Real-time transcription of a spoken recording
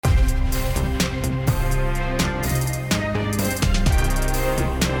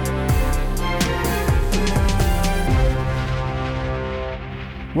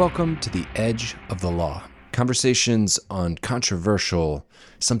Welcome to the Edge of the Law. Conversations on controversial,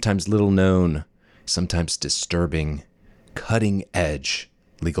 sometimes little known, sometimes disturbing, cutting edge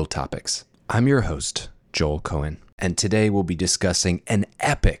legal topics. I'm your host, Joel Cohen, and today we'll be discussing an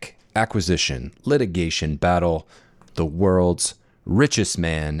epic acquisition litigation battle, the world's richest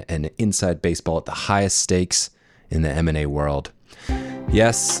man, and inside baseball at the highest stakes in the M&A world.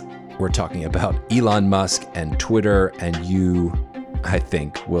 Yes, we're talking about Elon Musk and Twitter, and you, I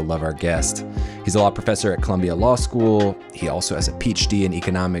think, will love our guest. He's a law professor at Columbia Law School. He also has a PhD in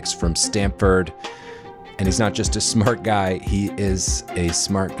economics from Stanford. And he's not just a smart guy, he is a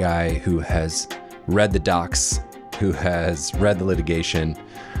smart guy who has read the docs, who has read the litigation,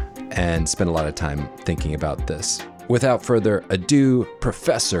 and spent a lot of time thinking about this. Without further ado,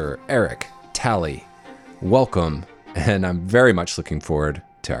 Professor Eric Talley, welcome, and I'm very much looking forward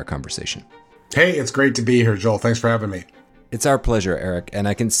to our conversation. Hey, it's great to be here, Joel. Thanks for having me. It's our pleasure, Eric, and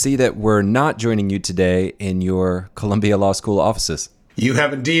I can see that we're not joining you today in your Columbia Law School offices. You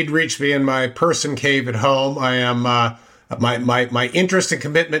have indeed reached me in my person cave at home. I am my interest and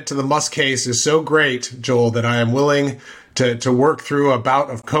commitment to the Musk case is so great, Joel, that I am willing to work through a bout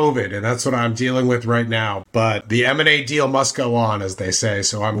of COVID, and that's what I'm dealing with right now. But the M&A deal must go on, as they say,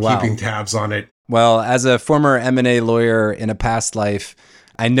 so I'm keeping tabs on it. Well, as a former M&A lawyer in a past life,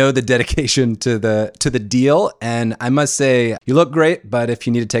 I know the dedication to the deal, and I must say, you look great, but if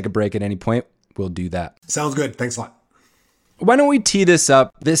you need to take a break at any point, we'll do that. Sounds good. Thanks a lot. Why don't we tee this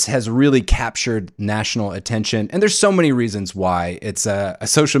up? This has really captured national attention, and there's so many reasons why. It's a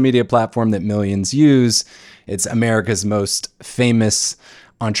social media platform that millions use. It's America's most famous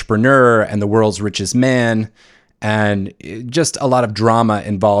entrepreneur and the world's richest man, and just a lot of drama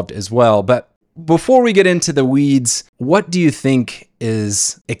involved as well. But before we get into the weeds, what do you think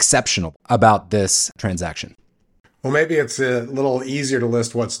is exceptional about this transaction? Well, maybe it's a little easier to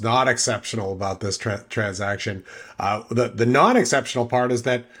list what's not exceptional about this transaction. The non-exceptional part is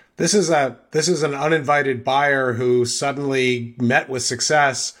that this is an uninvited buyer who suddenly met with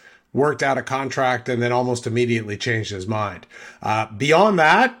success, worked out a contract, and then almost immediately changed his mind. Beyond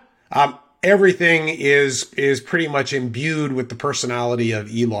that, everything is pretty much imbued with the personality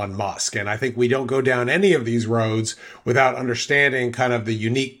of Elon Musk. And I think we don't go down any of these roads without understanding kind of the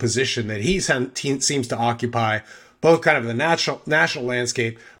unique position that he seems to occupy, both kind of the national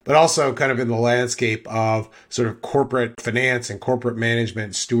landscape, but also kind of in the landscape of sort of corporate finance and corporate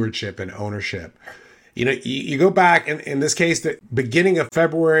management, stewardship and ownership. You know, you go back in this case, the beginning of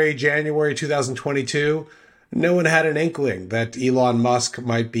January 2022, no one had an inkling that Elon Musk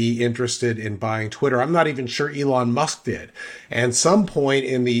might be interested in buying Twitter. I'm not even sure Elon Musk did. And some point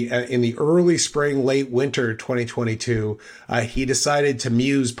in the early spring, late winter 2022, he decided to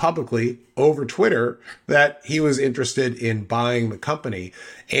muse publicly over Twitter that he was interested in buying the company.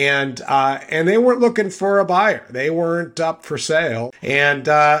 And they weren't looking for a buyer. They weren't up for sale. And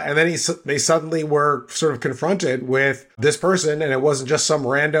then they suddenly were sort of confronted with this person. And it wasn't just some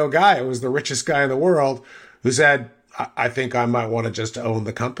rando guy. It was the richest guy in the world who said, I think I might want to just own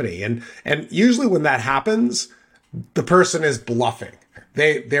the company. And usually when that happens, the person is bluffing.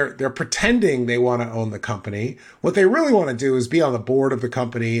 They're pretending they want to own the company. What they really want to do is be on the board of the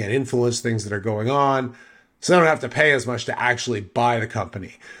company and influence things that are going on, so they don't have to pay as much to actually buy the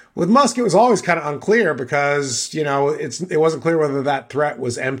company. With Musk, it was always kind of unclear because, you know, it wasn't clear whether that threat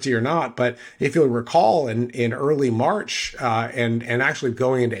was empty or not. But if you'll recall, in early March and actually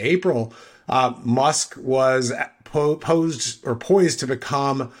going into April, Musk was poised to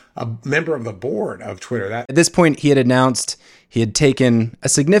become a member of the board of Twitter. At this point, he had announced he had taken a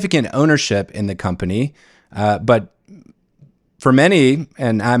significant ownership in the company, but for many,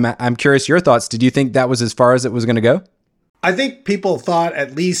 and I'm curious your thoughts, did you think that was as far as it was going to go? I think people thought,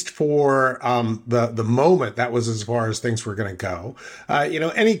 at least for the moment, that was as far as things were going to go.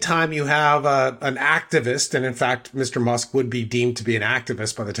 Anytime you have an activist, and in fact, Mr. Musk would be deemed to be an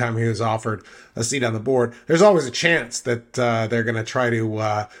activist by the time he was offered a seat on the board, there's always a chance that they're going to try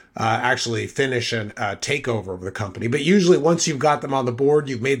to actually finish a takeover of the company. But usually once you've got them on the board,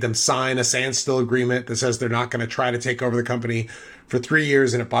 you've made them sign a standstill agreement that says they're not going to try to take over the company for 3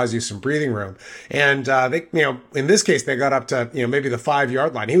 years, and it buys you some breathing room. And in this case, they got up to maybe the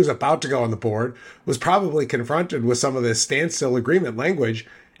 5-yard line. He was about to go on the board, was probably confronted with some of this standstill agreement language,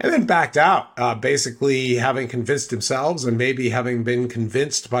 and then backed out, basically having convinced themselves and maybe having been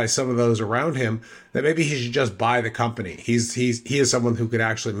convinced by some of those around him that maybe he should just buy the company. He is someone who could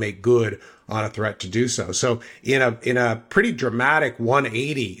actually make good on a threat to do so. So in a pretty dramatic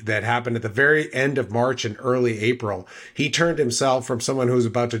 180 that happened at the very end of March and early April, he turned himself from someone who was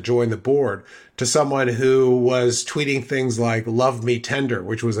about to join the board to someone who was tweeting things like "Love me tender,"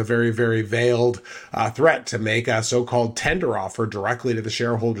 which was a very, very veiled threat to make a so-called tender offer directly to the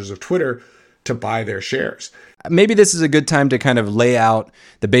shareholders of Twitter to buy their shares. Maybe this is a good time to kind of lay out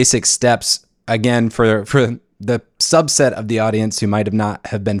the basic steps again for the subset of the audience who might not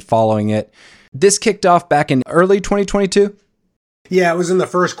have been following it. This kicked off back in early 2022? Yeah, it was in the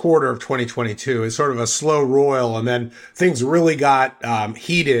first quarter of 2022. It's sort of a slow roil, and then things really got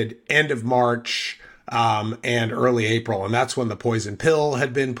heated end of March and early April. And that's when the poison pill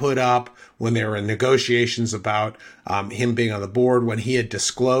had been put up, when there were negotiations about him being on the board, when he had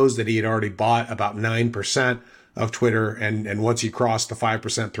disclosed that he had already bought about 9% of Twitter. And once you cross the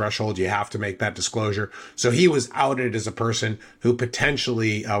 5% threshold, you have to make that disclosure. So he was outed as a person who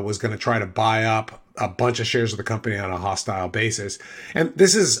potentially was going to try to buy up a bunch of shares of the company on a hostile basis. And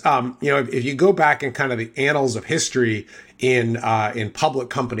this is, if you go back in kind of the annals of history in public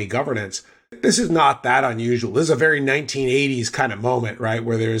company governance, this is not that unusual. This is a very 1980s kind of moment, right?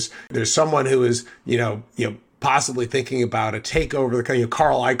 Where there's someone who is, possibly thinking about a takeover.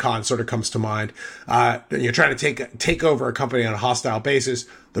 Carl Icahn sort of comes to mind. You're trying to take over a company on a hostile basis.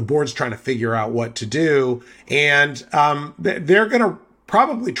 The board's trying to figure out what to do. And they're going to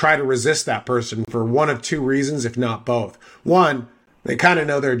probably try to resist that person for one of two reasons, if not both. One, they kind of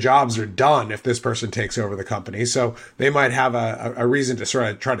know their jobs are done if this person takes over the company. So they might have a reason to sort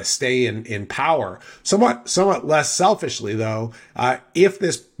of try to stay in power. Somewhat less selfishly, though, if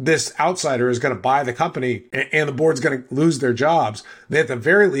this outsider is going to buy the company and the board's going to lose their jobs, they at the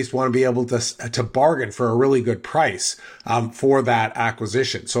very least want to be able to bargain for a really good price for that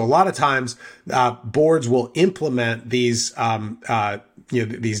acquisition. So a lot of times boards will implement these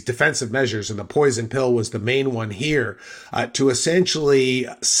these defensive measures, and the poison pill was the main one here, to essentially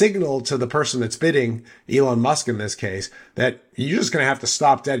signal to the person that's bidding, Elon Musk in this case, that you're just going to have to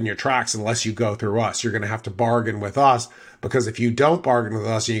stop dead in your tracks unless you go through us. You're going to have to bargain with us, because if you don't bargain with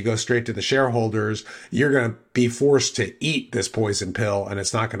us and you go straight to the shareholders, you're going to be forced to eat this poison pill, and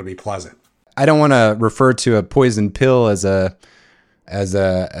it's not going to be pleasant. I don't want to refer to a poison pill as a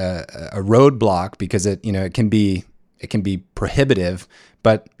roadblock, because it can be prohibitive,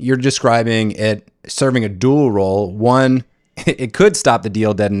 but you're describing it serving a dual role. One, it could stop the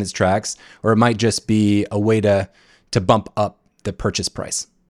deal dead in its tracks, or it might just be a way to bump up the purchase price.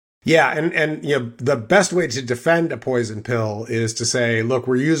 Yeah, and the best way to defend a poison pill is to say, look,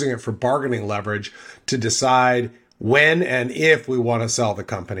 we're using it for bargaining leverage to decide when and if we want to sell the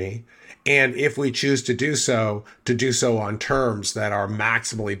company. And if we choose to do so on terms that are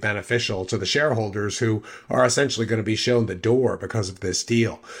maximally beneficial to the shareholders, who are essentially going to be shown the door because of this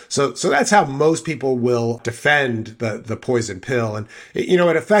deal. So that's how most people will defend the poison pill. And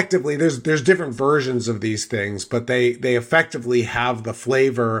it effectively, there's different versions of these things, but they effectively have the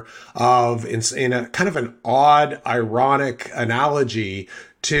flavor of, in a kind of an odd, ironic analogy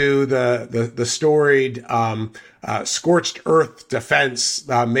to the storied scorched earth defense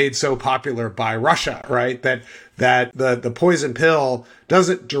made so popular by Russia, right? That the poison pill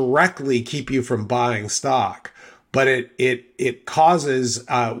doesn't directly keep you from buying stock, but it causes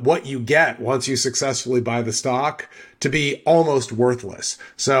what you get once you successfully buy the stock to be almost worthless.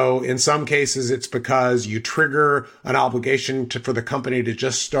 So in some cases, it's because you trigger an obligation for the company to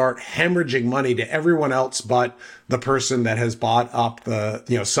just start hemorrhaging money to everyone else but the person that has bought up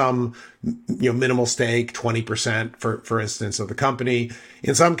some minimal stake, 20%, for instance, of the company.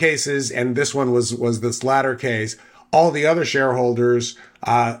 In some cases, and this one was this latter case, all the other shareholders,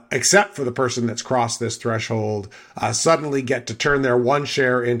 except for the person that's crossed this threshold, suddenly get to turn their one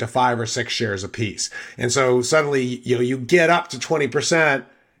share into 5 or 6 shares apiece. And so suddenly, you get up to 20%.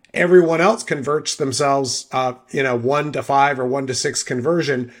 Everyone else converts themselves, 1 to 5 or 1 to 6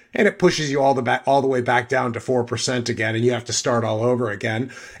 conversion, and it pushes you all the way back down to 4% again, and you have to start all over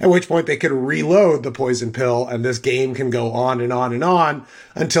again. At which point they could reload the poison pill, and this game can go on and on and on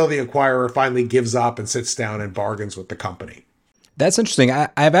until the acquirer finally gives up and sits down and bargains with the company. That's interesting.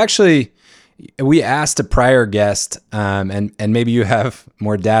 We asked a prior guest, and maybe you have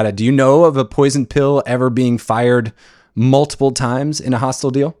more data. Do you know of a poison pill ever being fired multiple times in a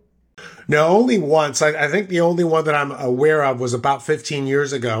hostile deal? No, only once. I think the only one that I'm aware of was about 15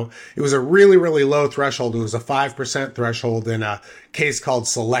 years ago. It was a really, really low threshold. It was a 5% threshold in a case called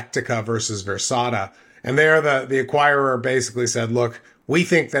Selectica versus Versata. And there the acquirer basically said, look, we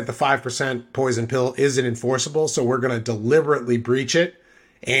think that the 5% poison pill isn't enforceable, so we're going to deliberately breach it.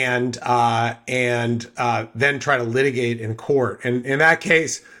 and then try to litigate in court. And in that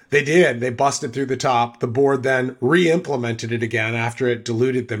case, they did. They busted through the top. The board then re-implemented it again after it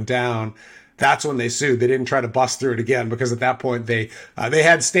diluted them down. That's when they sued. They didn't try to bust through it again because at that point they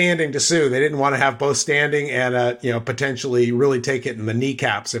had standing to sue. They didn't want to have both standing and potentially really take it in the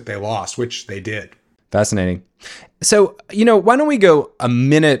kneecaps if they lost, which they did. Fascinating. So, why don't we go a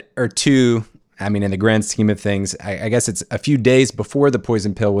minute or two? I mean, in the grand scheme of things, I guess it's a few days before the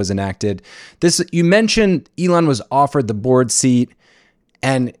poison pill was enacted. You mentioned Elon was offered the board seat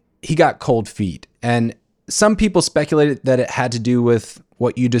and he got cold feet. And some people speculated that it had to do with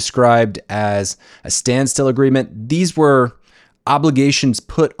what you described as a standstill agreement. These were obligations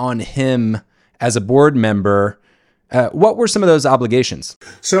put on him as a board member. What were some of those obligations?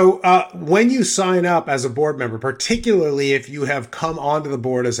 So when you sign up as a board member, particularly if you have come onto the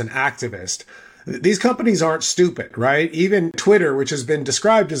board as an activist, these companies aren't stupid, right? Even Twitter, which has been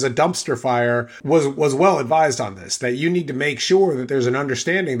described as a dumpster fire, was well advised on this, that you need to make sure that there's an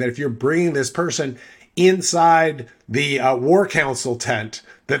understanding that if you're bringing this person inside the war council tent,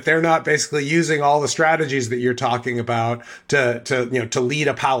 that they're not basically using all the strategies that you're talking about to lead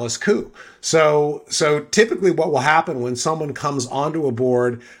a palace coup. So typically what will happen when someone comes onto a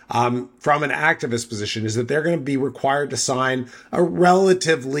board from an activist position is that they're going to be required to sign a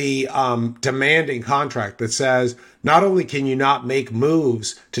relatively demanding contract that says, not only can you not make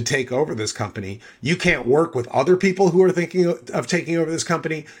moves to take over this company, you can't work with other people who are thinking of taking over this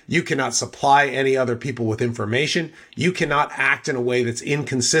company. You cannot supply any other people with information. You cannot act in a way that's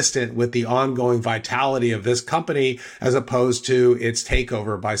inconsistent with the ongoing vitality of this company as opposed to its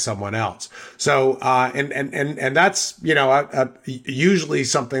takeover by someone else. So, and that's, usually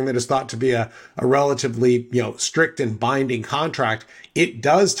something that is thought to be a relatively, strict and binding contract. It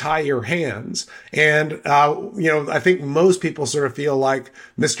does tie your hands. And, I think most people sort of feel like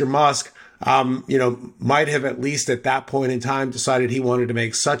Mr. Musk, might have at least at that point in time decided he wanted to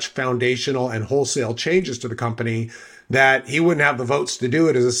make such foundational and wholesale changes to the company that he wouldn't have the votes to do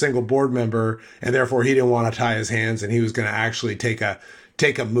it as a single board member. And therefore he didn't want to tie his hands and he was going to actually take a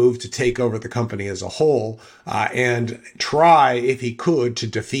move to take over the company as a whole, and try, if he could, to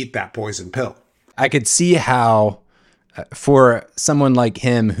defeat that poison pill. I could see how, for someone like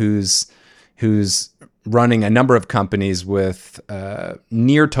him who's running a number of companies with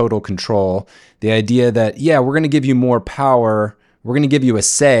near total control, the idea that, we're going to give you more power, we're going to give you a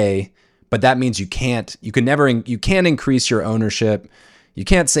say, but that means you can't increase your ownership, you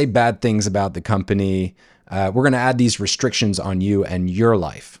can't say bad things about the company. We're going to add these restrictions on you and your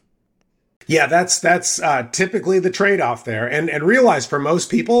life. Yeah, that's typically the trade-off there. And realize for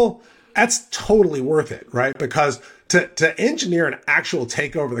most people, that's totally worth it, right? Because to engineer an actual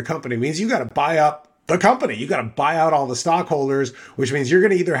takeover of the company means you got to buy up the company. You got to buy out all the stockholders, which means you're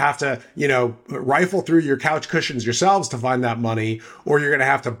going to either have to, rifle through your couch cushions yourselves to find that money, or you're going to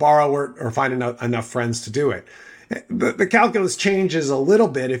have to borrow it or find enough friends to do it. The calculus changes a little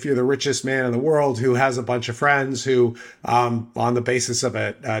bit if you're the richest man in the world who has a bunch of friends who, on the basis of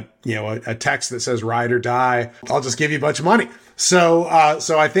a text that says ride or die, I'll just give you a bunch of money. So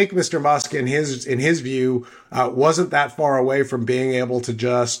I think Mr. Musk, in his view, wasn't that far away from being able to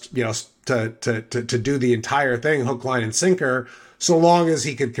just, to do the entire thing, hook, line, and sinker, so long as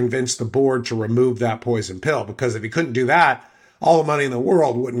he could convince the board to remove that poison pill. Because if he couldn't do that, all the money in the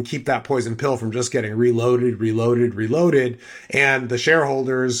world wouldn't keep that poison pill from just getting reloaded, and the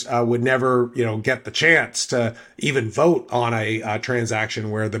shareholders would never, get the chance to even vote on a transaction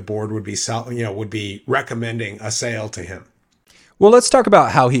where the board would be recommending a sale to him. Well, let's talk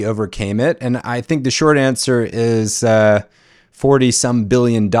about how he overcame it, and I think the short answer is $40-some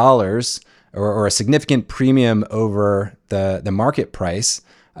billion, or a significant premium over the market price.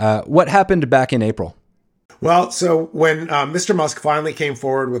 What happened back in April? Well, so when Mr. Musk finally came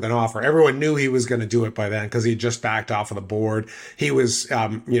forward with an offer, everyone knew he was going to do it by then because he just backed off of the board. He was,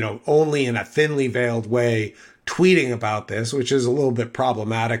 only in a thinly veiled way tweeting about this, which is a little bit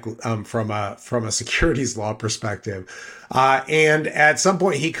problematic from a securities law perspective. And at some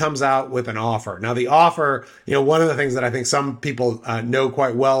point he comes out with an offer. Now the offer, one of the things that I think some people know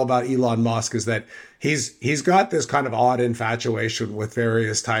quite well about Elon Musk is that he's got this kind of odd infatuation with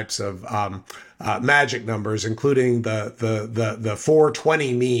various types of magic numbers, including the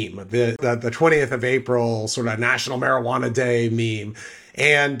 420 meme, the 20th of April sort of National Marijuana Day meme.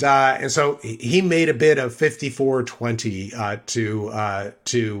 And so he made a bid of 5420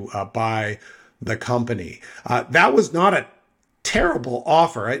 to buy the company. That was not a terrible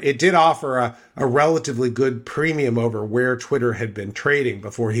offer. It did offer a relatively good premium over where Twitter had been trading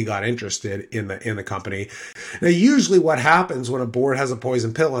before he got interested in the company. Now, usually what happens when a board has a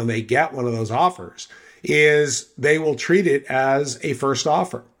poison pill and they get one of those offers is they will treat it as a first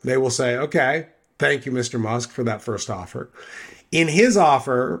offer. They will say, okay, thank you, Mr. Musk, for that first offer. In his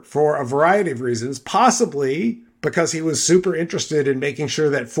offer, for a variety of reasons, possibly because he was super interested in making sure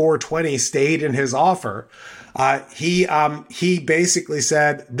that 420 stayed in his offer, he basically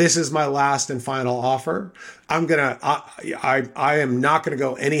said, "This is my last and final offer. I am not gonna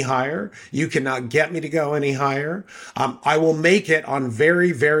go any higher. You cannot get me to go any higher. I will make it on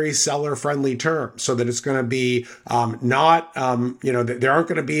very, very seller friendly terms, so that it's going to be not there aren't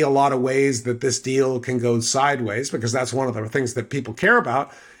going to be a lot of ways that this deal can go sideways, because that's one of the things that people care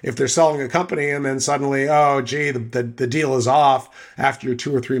about. If they're selling a company and then suddenly, oh, gee, the deal is off after you're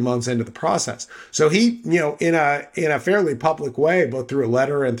 2 or 3 months into the process." So he, in a fairly public way, both through a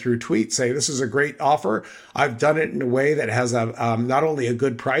letter and through tweets, say, "This is a great offer. I've done it in a way that has not only a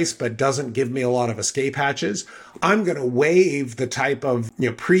good price, but doesn't give me a lot of escape hatches. I'm going to waive the type of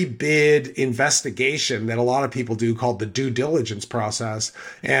pre-bid investigation that a lot of people do, called the due diligence process,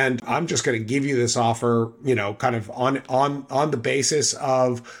 and I'm just going to give you this offer, kind of on the basis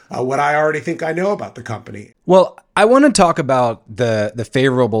of what I already think I know about the company." Well, I want to talk about the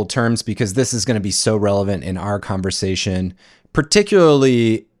favorable terms, because this is going to be so relevant in our conversation,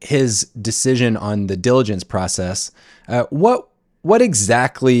 particularly his decision on the diligence process. What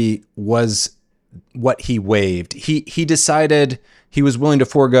exactly was what he waived? He decided he was willing to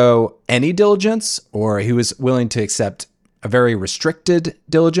forego any diligence, or he was willing to accept a very restricted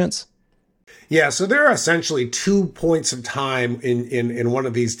diligence? Yeah, so there are essentially 2 points of time in one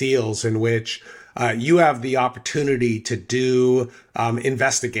of these deals in which you have the opportunity to do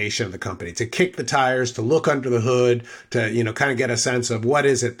investigation of the company, to kick the tires, to look under the hood, to kind of get a sense of what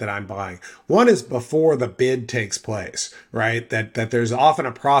is it that I'm buying. One is before the bid takes place, right? That there's often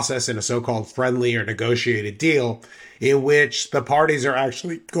a process in a so-called friendly or negotiated deal in which the parties are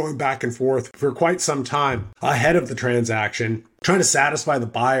actually going back and forth for quite some time ahead of the transaction, trying to satisfy the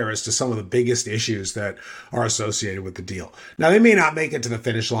buyer as to some of the biggest issues that are associated with the deal. Now, they may not make it to the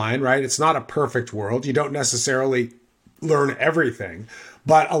finish line, right? It's not a perfect world. You don't necessarily learn everything.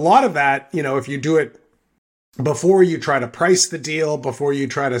 But a lot of that, if you do it before you try to price the deal, before you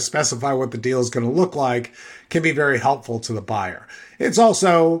try to specify what the deal is going to look like, can be very helpful to the buyer. It's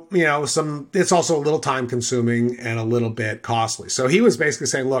also, it's also a little time consuming and a little bit costly. So he was basically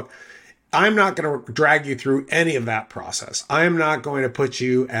saying, look, I'm not going to drag you through any of that process. I am not going to put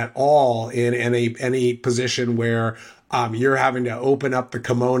you at all in any position where you're having to open up the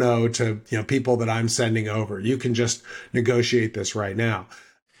kimono to people that I'm sending over. You can just negotiate this right now.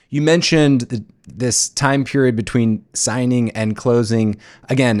 You mentioned this time period between signing and closing.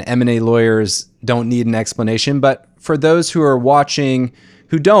 Again, M&A lawyers don't need an explanation, but for those who are watching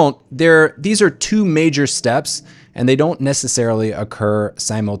who don't, these are 2 major steps, and they don't necessarily occur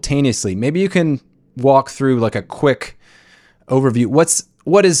simultaneously. Maybe you can walk through like a quick overview.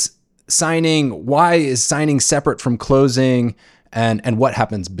 What is signing? Why is signing separate from closing? And what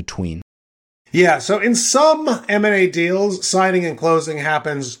happens between? Yeah, so in some M&A deals, signing and closing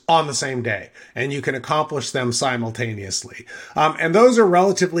happens on the same day, and you can accomplish them simultaneously. And those are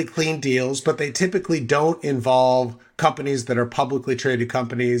relatively clean deals, but they typically don't involve companies that are publicly traded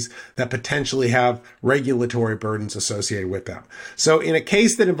companies that potentially have regulatory burdens associated with them. So in a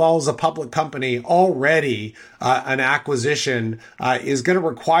case that involves a public company, already an acquisition is going to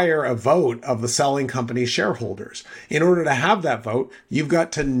require a vote of the selling company's shareholders. In order to have that vote, you've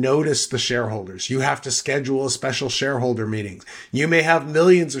got to notice the shareholders. You have to schedule a special shareholder meetings. You may have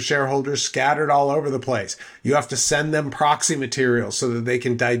millions of shareholders scattered all over the place. You have to send them proxy materials so that they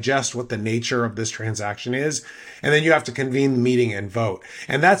can digest what the nature of this transaction is. And then you have to convene the meeting and vote.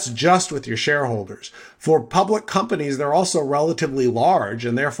 And that's just with your shareholders. For public companies, they're also relatively large,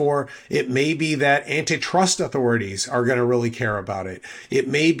 and therefore it may be that antitrust authorities are going to really care about it. It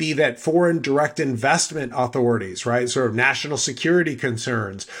may be that foreign direct investment authorities, right, sort of national security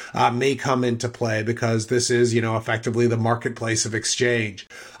concerns may come into play, because this is, effectively the marketplace of exchange.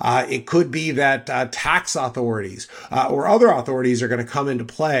 It could be that tax authorities or other authorities are going to come into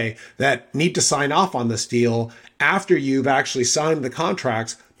play that need to sign off on this deal after you've actually signed the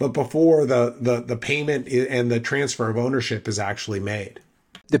contracts, but before the payment and the transfer of ownership is actually made.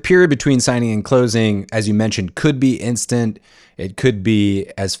 The period between signing and closing, as you mentioned, could be instant. It could be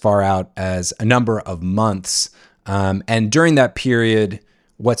as far out as a number of months. And during that period,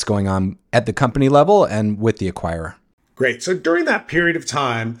 what's going on at the company level and with the acquirer? Great. So during that period of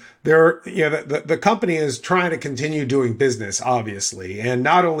time, the company is trying to continue doing business, obviously. And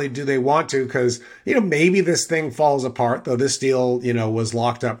not only do they want to, because, maybe this thing falls apart, though this deal, was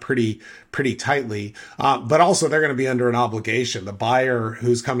locked up pretty tightly. But also they're going to be under an obligation. The buyer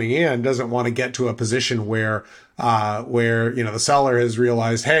who's coming in doesn't want to get to a position where the seller has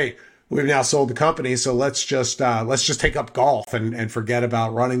realized, hey, we've now sold the company, so let's just take up golf and forget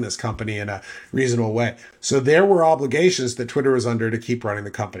about running this company in a reasonable way. So there were obligations that Twitter was under to keep running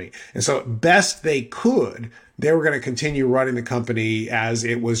the company. And so best they could, they were going to continue running the company as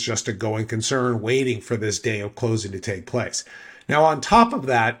it was just a going concern, waiting for this day of closing to take place. Now, on top of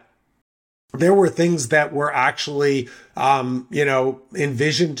that, there were things that were actually,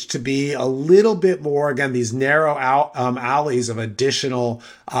 envisioned to be a little bit more, again, these narrow alleys of additional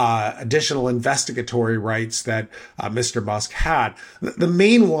investigatory rights that Mr. Musk had. The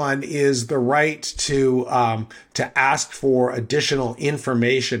main one is the right to ask for additional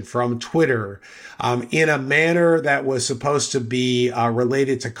information from Twitter in a manner that was supposed to be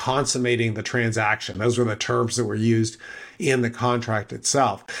related to consummating the transaction. Those were the terms that were used in the contract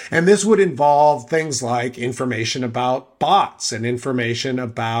itself. And this would involve things like information about bots and information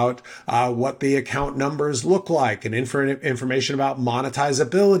about what the account numbers look like and information about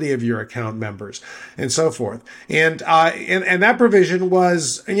monetizability of your account members and so forth. And that provision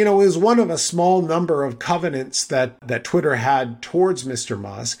was, is one of a small number of covenants that Twitter had towards Mr.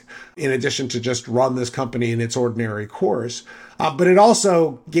 Musk, in addition to just run this company in its ordinary course. But it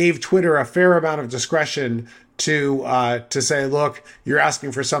also gave Twitter a fair amount of discretion to say, look, you're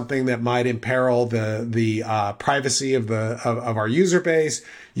asking for something that might imperil the privacy of our user base.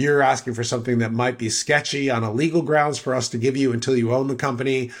 You're asking for something that might be sketchy on a legal grounds for us to give you until you own the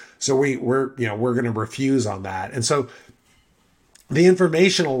company. So we're going to refuse on that. And so the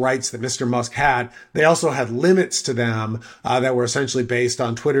informational rights that Mr. Musk had, they also had limits to them that were essentially based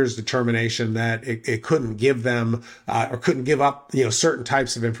on Twitter's determination that it couldn't give them or couldn't give up certain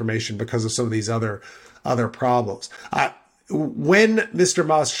types of information because of some of these other problems. When Mr.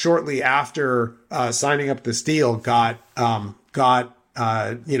 Musk, shortly after signing up this deal, got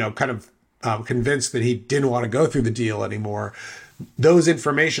convinced that he didn't want to go through the deal anymore, those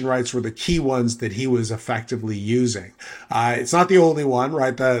information rights were the key ones that he was effectively using. It's not the only one,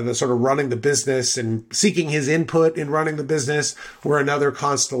 right? The sort of running the business and seeking his input in running the business were another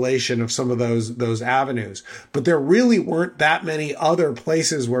constellation of some of those avenues. But there really weren't that many other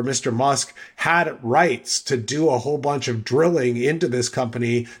places where Mr. Musk had rights to do a whole bunch of drilling into this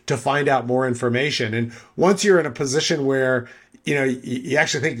company to find out more information. And once you're in a position where you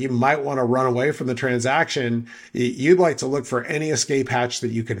actually think you might want to run away from the transaction, you'd like to look for any escape hatch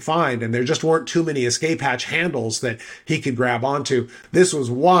that you can find. And there just weren't too many escape hatch handles that he could grab onto. This was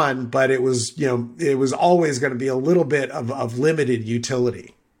one, but it was always going to be a little bit of limited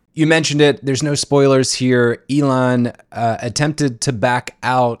utility. You mentioned it. There's no spoilers here. Elon attempted to back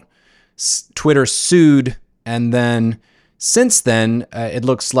out. Twitter sued. And then since then, it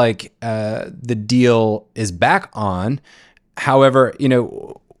looks like the deal is back on. However,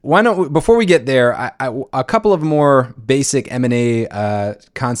 why don't before we get there, a couple of more basic M&A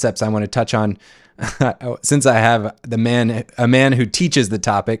concepts I want to touch on, since I have a man who teaches the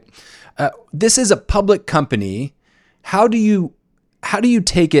topic. This is a public company. How do you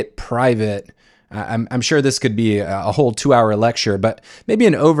take it private? I'm sure this could be a whole 2-hour lecture, but maybe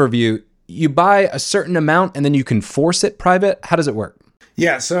an overview. You buy a certain amount and then you can force it private. How does it work?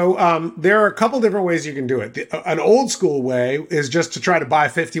 Yeah, so there are a couple different ways you can do it. An old school way is just to try to buy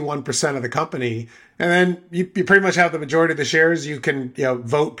 51% of the company, and then you pretty much have the majority of the shares. You can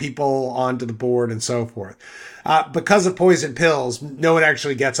vote people onto the board and so forth. Because of poison pills, no one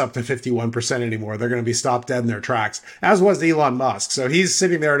actually gets up to 51% anymore. They're going to be stopped dead in their tracks, as was Elon Musk. So he's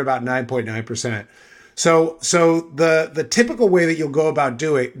sitting there at about 9.9%. So the typical way that you'll go about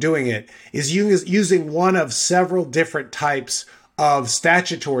doing it is using one of several different types of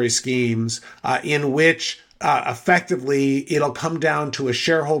statutory schemes in which effectively it'll come down to a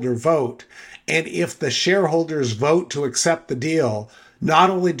shareholder vote. And if the shareholders vote to accept the deal,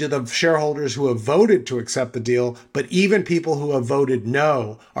 not only do the shareholders who have voted to accept the deal, but even people who have voted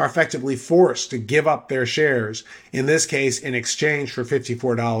no are effectively forced to give up their shares, in this case, in exchange for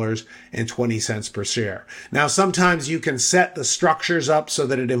 $54.20 per share. Now, sometimes you can set the structures up so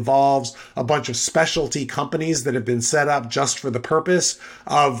that it involves a bunch of specialty companies that have been set up just for the purpose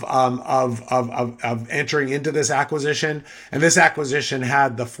of entering into this acquisition. And this acquisition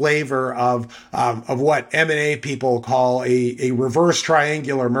had the flavor of what M&A people call a reverse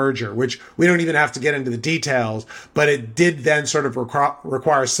triangular merger, which we don't even have to get into the details, but it did then sort of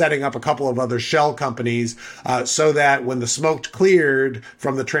require setting up a couple of other shell companies so that when the smoke cleared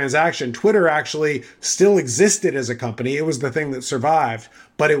from the transaction, Twitter actually still existed as a company. It was the thing that survived,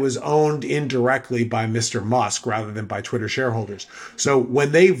 but it was owned indirectly by Mr. Musk rather than by Twitter shareholders. So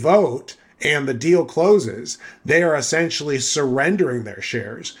when they vote and the deal closes, they are essentially surrendering their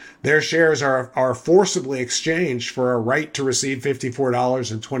shares. Their shares are forcibly exchanged for a right to receive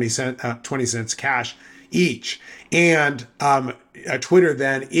 $54.20 cash each. And Twitter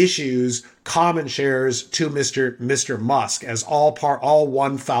then issues common shares to Mr. Musk as all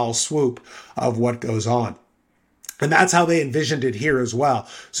one foul swoop of what goes on. And that's how they envisioned it here as well.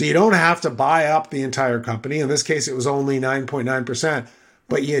 So you don't have to buy up the entire company. In this case, it was only 9.9%.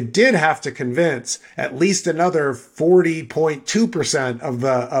 But you did have to convince at least another 40.2%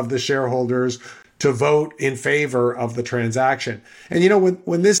 of the shareholders to vote in favor of the transaction. And,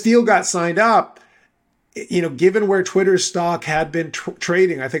 when this deal got signed up, given where Twitter's stock had been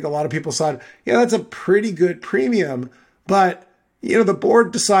trading, I think a lot of people thought, that's a pretty good premium. But, the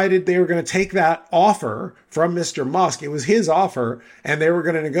board decided they were going to take that offer from Mr. Musk. It was his offer, and they were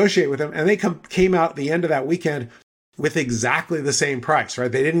going to negotiate with him. And they came out at the end of that weekend with exactly the same price,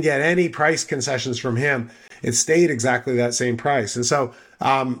 right? They didn't get any price concessions from him. It stayed exactly that same price. And so,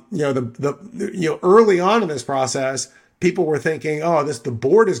 early on in this process, people were thinking, the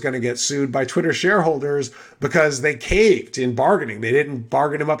board is going to get sued by Twitter shareholders because they caved in bargaining. They didn't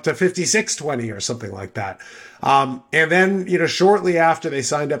bargain him up to 56.20 or something like that. And then, shortly after they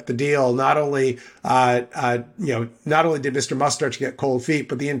signed up the deal, not only did Mr. Musk start to get cold feet,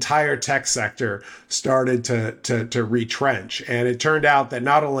 but the entire tech sector started to retrench. And it turned out that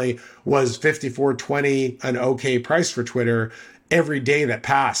not only was 54.20 an okay price for Twitter, every day that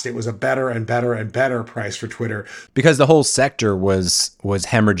passed, it was a better and better and better price for Twitter because the whole sector was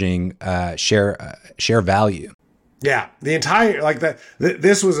hemorrhaging share value. Yeah, the entire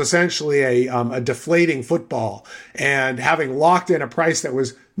this was essentially a deflating football, and having locked in a price that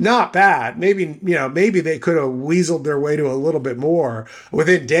was not bad. Maybe they could have weaseled their way to a little bit more.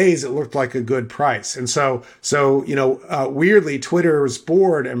 Within days, it looked like a good price, and so weirdly, Twitter's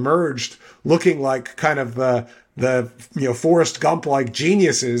board emerged looking like kind of the Forrest Gump like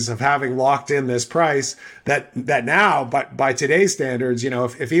geniuses of having locked in this price that now, but by today's standards,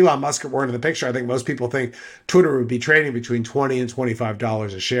 if Elon Musk weren't in the picture, I think most people think Twitter would be trading between $20 and $25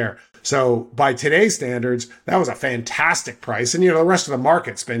 a share. So by today's standards, that was a fantastic price. And, the rest of the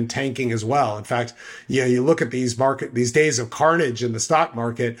market's been tanking as well. In fact, you look at these days of carnage in the stock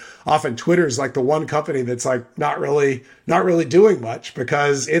market, often Twitter's like the one company that's like not really doing much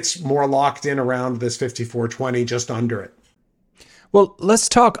because it's more locked in around this 54.20, just under it. Well, let's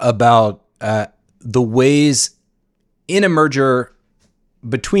talk about the ways in a merger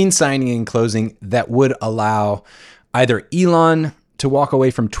between signing and closing that would allow either Elon to walk away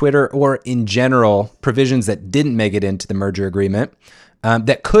from Twitter, or in general, provisions that didn't make it into the merger agreement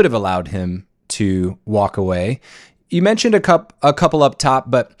that could have allowed him to walk away. You mentioned a couple up top,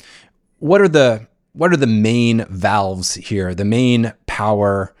 but what are the main valves here, the main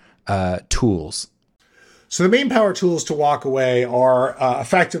power tools? So the main power tools to walk away are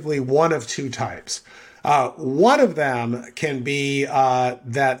effectively one of two types. One of them can be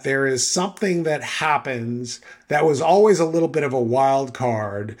that there is something that happens that was always a little bit of a wild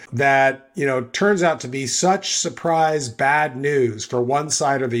card that, turns out to be such surprise bad news for one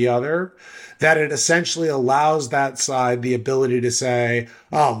side or the other that it essentially allows that side the ability to say,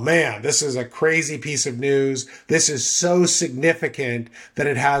 oh man, this is a crazy piece of news. This is so significant that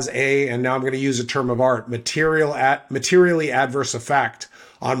it has and now I'm going to use a term of art, materially adverse effect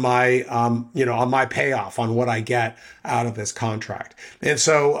on my, on my payoff, on what I get out of this contract. And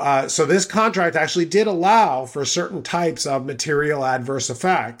so this contract actually did allow for certain types of material adverse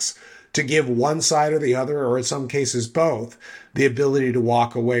effects to give one side or the other, or in some cases both, the ability to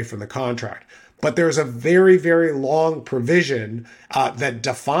walk away from the contract. But there's a very, very long provision that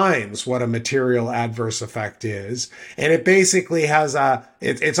defines what a material adverse effect is. And it basically has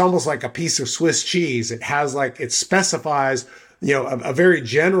it's almost like a piece of Swiss cheese. It specifies a very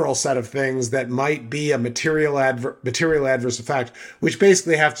general set of things that might be a material adverse effect, which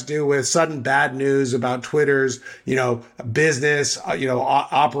basically have to do with sudden bad news about Twitter's, business,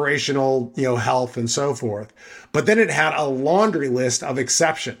 operational, health and so forth. But then it had a laundry list of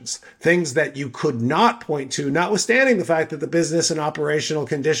exceptions, things that you could not point to, notwithstanding the fact that the business and operational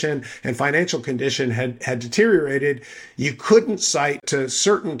condition and financial condition had deteriorated. You couldn't cite to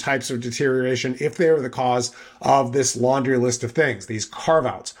certain types of deterioration if they were the cause of this laundry list of things, these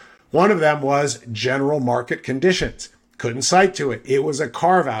carve-outs. One of them was general market conditions. couldn't cite to it. It was a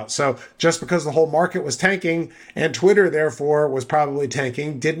carve out. So just because the whole market was tanking and Twitter therefore was probably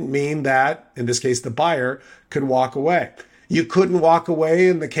tanking didn't mean that, in this case, the buyer could walk away. You couldn't walk away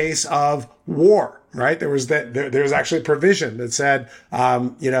in the case of war, right? There was actually a provision that said,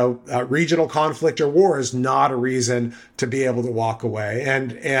 regional conflict or war is not a reason to be able to walk away.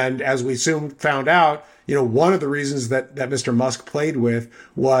 And as we soon found out, one of the reasons that Mr. Musk played with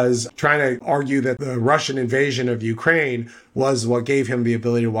was trying to argue that the Russian invasion of Ukraine was what gave him the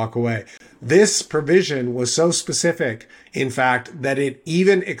ability to walk away. This provision was so specific, in fact, that it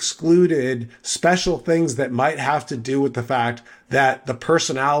even excluded special things that might have to do with the fact that the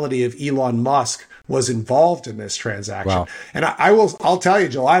personality of Elon Musk was involved in this transaction. Wow. And I'll tell you,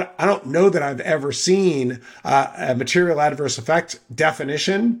 Joel, I don't know that I've ever seen a material adverse effect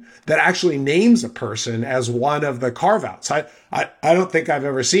definition that actually names a person as one of the carve-outs. I don't think I've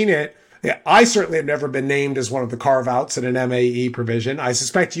ever seen it. I certainly have never been named as one of the carve-outs in an MAE provision. I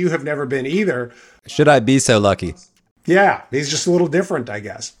suspect you have never been either. Should I be so lucky? Yeah, he's just a little different, I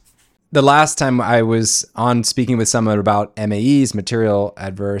guess. The last time I was on speaking with someone about MAEs, material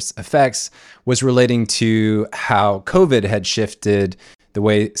adverse effects, was relating to how COVID had shifted the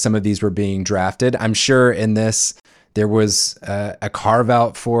way some of these were being drafted. I'm sure in this, there was a carve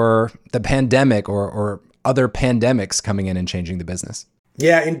out for the pandemic or other pandemics coming in and changing the business.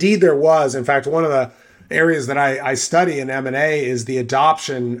 Yeah, indeed there was. In fact, one of the areas that I study in M&A is the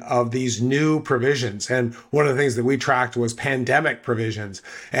adoption of these new provisions. And one of the things that we tracked was pandemic provisions.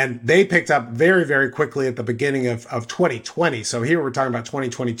 And they picked up very, very quickly at the beginning of 2020. So here we're talking about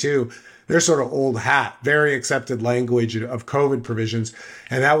 2022. They're sort of old hat, very accepted language of COVID provisions.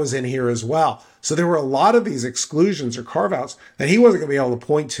 And that was in here as well. So there were a lot of these exclusions or carve-outs that he wasn't going to be able to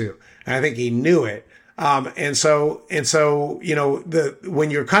point to. And I think he knew it. And so, when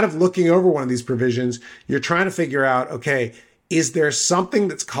you're kind of looking over one of these provisions, you're trying to figure out, okay, is there something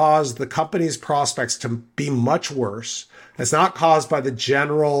that's caused the company's prospects to be much worse? That's not caused by the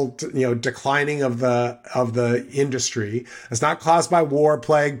general, declining of the industry. It's not caused by war,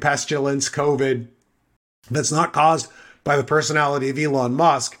 plague, pestilence, COVID. That's not caused by the personality of Elon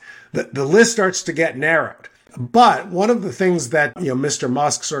Musk. The list starts to get narrowed. But one of the things that, Mr.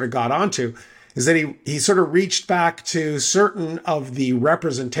 Musk sort of got onto is that he sort of reached back to certain of the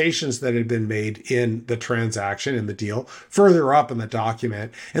representations that had been made in the transaction, in the deal, further up in the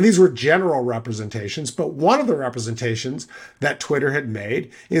document. And these were general representations. But one of the representations that Twitter had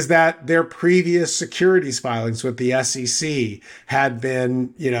made is that their previous securities filings with the SEC had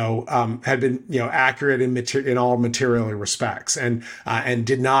been accurate in all material respects and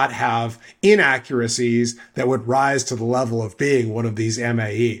did not have inaccuracies that would rise to the level of being one of these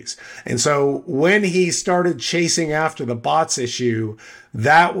MAEs. And so when he started chasing after the bots issue,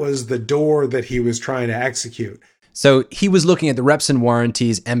 that was the door that he was trying to execute. So he was looking at the reps and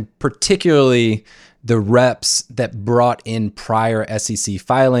warranties, and particularly the reps that brought in prior SEC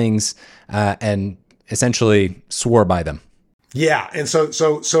filings and essentially swore by them. Yeah. And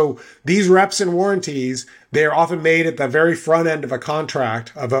so these reps and warranties, they're often made at the very front end of a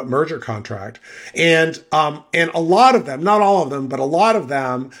contract, of a merger contract. And a lot of them, not all of them, but a lot of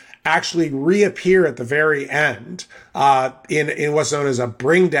them actually reappear at the very end in what's known as a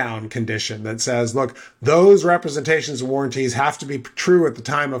bring down condition that says, look, those representations and warranties have to be true at the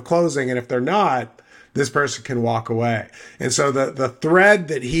time of closing. And if they're not, this person can walk away. And so the thread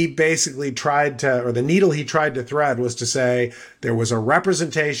that he basically the needle he tried to thread was to say there was a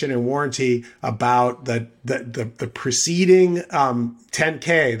representation and warranty about the preceding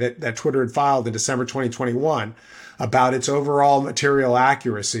 10K that Twitter had filed in December 2021 about its overall material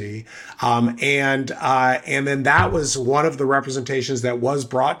accuracy. And then that was one of the representations that was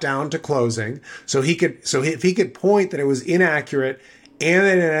brought down to closing. So if he could point that it was inaccurate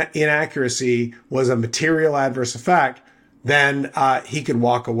and that inaccuracy was a material adverse effect, then he could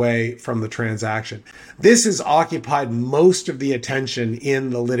walk away from the transaction. This has occupied most of the attention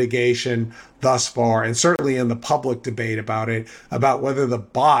in the litigation thus far, and certainly in the public debate about it, about whether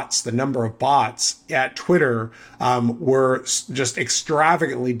the number of bots at Twitter were just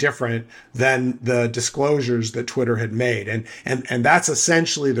extravagantly different than the disclosures that Twitter had made. And that's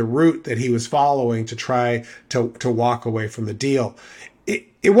essentially the route that he was following to try to walk away from the deal.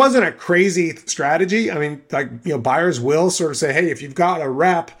 It wasn't a crazy strategy. I mean, buyers will sort of say, hey, if you've got a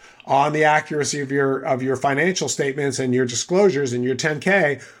rep on the accuracy of your financial statements and your disclosures and your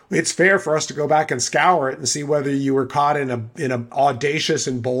 10K, it's fair for us to go back and scour it and see whether you were caught in an audacious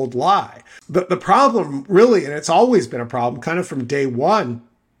and bold lie. But the problem really, and it's always been a problem kind of from day one,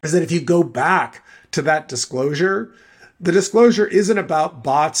 is that if you go back to that disclosure, the disclosure isn't about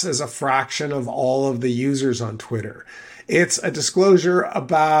bots as a fraction of all of the users on Twitter. It's a disclosure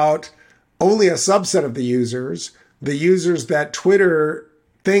about only a subset of the users that Twitter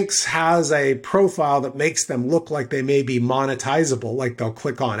thinks has a profile that makes them look like they may be monetizable, like they'll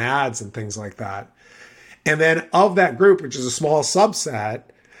click on ads and things like that. And then of that group, which is a small subset,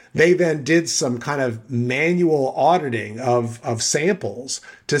 they then did some kind of manual auditing of samples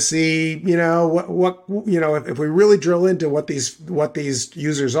to see, what if we really drill into what these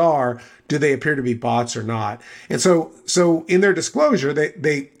users are, do they appear to be bots or not? And so in their disclosure,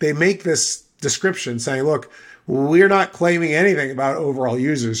 they make this description saying, look, we're not claiming anything about overall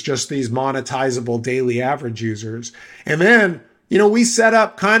users, just these monetizable daily average users. And then, we set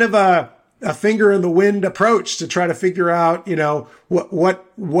up kind of a finger in the wind approach to try to figure out, what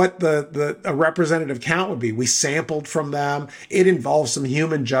a representative count would be. We sampled from them. It involves some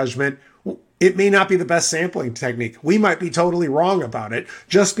human judgment. It may not be the best sampling technique. We might be totally wrong about it.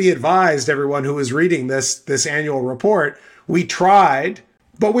 Just be advised, everyone who is reading this annual report, we tried,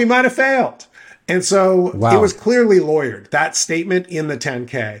 but we might have failed. And so It was clearly lawyered, that statement in the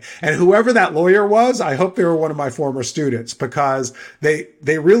 10K. And whoever that lawyer was, I hope they were one of my former students, because they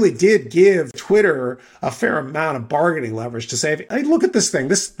really did give Twitter a fair amount of bargaining leverage to say, hey, look at this thing.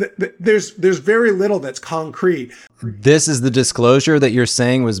 There's very little that's concrete. This is the disclosure that you're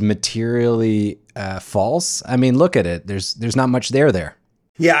saying was materially false? I mean, look at it. There's not much there.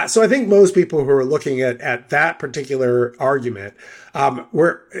 Yeah, so I think most people who are looking at that particular argument,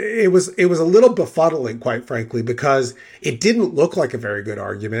 it was a little befuddling, quite frankly, because it didn't look like a very good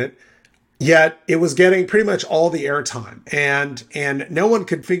argument, yet it was getting pretty much all the airtime, and no one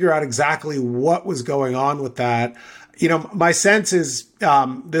could figure out exactly what was going on with that. My sense is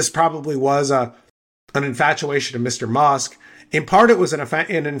this probably was an infatuation of Mr. Musk. In part, it was an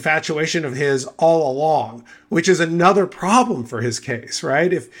infatuation of his all along, which is another problem for his case,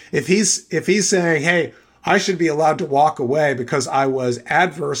 right? If he's saying, hey, I should be allowed to walk away because I was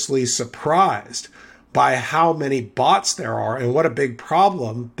adversely surprised by how many bots there are and what a big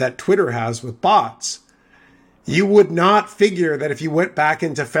problem that Twitter has with bots, you would not figure that if you went back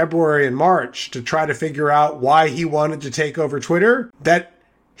into February and March to try to figure out why he wanted to take over Twitter, that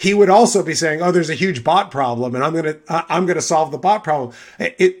he would also be saying, "Oh, there's a huge bot problem, and I'm gonna solve the bot problem."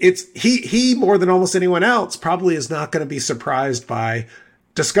 He more than almost anyone else probably is not going to be surprised by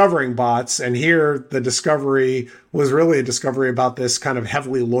discovering bots. And here, the discovery was really a discovery about this kind of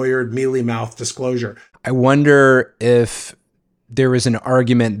heavily lawyered, mealy-mouthed disclosure. I wonder if there is an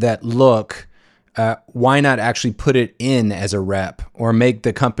argument that, look, why not actually put it in as a rep or make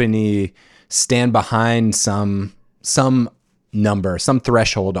the company stand behind some number, some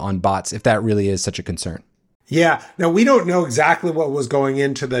threshold on bots, if that really is such a concern? Yeah. Now, we don't know exactly what was going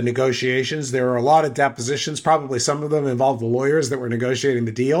into the negotiations. There are a lot of depositions. Probably some of them involved the lawyers that were negotiating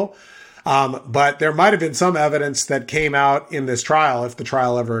the deal. But there might have been some evidence that came out in this trial, if the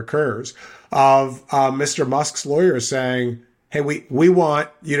trial ever occurs, of Mr. Musk's lawyers saying, hey, we want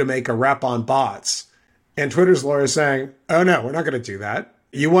you to make a rep on bots. And Twitter's lawyers saying, oh, no, we're not going to do that.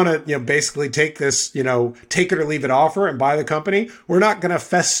 You want to, basically take this, take it or leave it offer and buy the company. We're not going to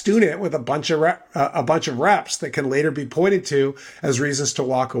festoon it with a bunch of reps that can later be pointed to as reasons to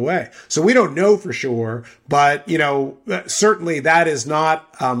walk away. So we don't know for sure, but certainly that is not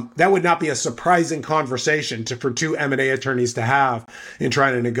that would not be a surprising conversation for two M&A attorneys to have in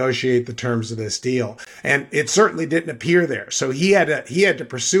trying to negotiate the terms of this deal. And it certainly didn't appear there. So he had to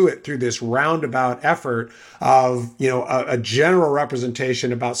pursue it through this roundabout effort of a general representation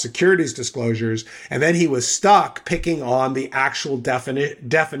about securities disclosures, and then he was stuck picking on the actual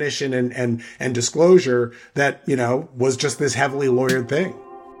definition and disclosure that was just this heavily lawyered thing.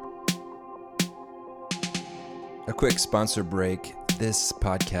 A quick sponsor break. This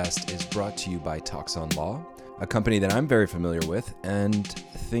podcast is brought to you by Talks on Law, a company that I'm very familiar with and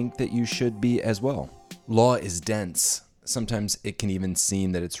think that you should be as well. Law is dense. Sometimes it can even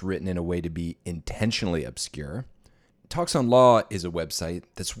seem that it's written in a way to be intentionally obscure. Talks on Law is a website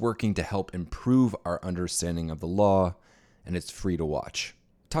that's working to help improve our understanding of the law, and it's free to watch.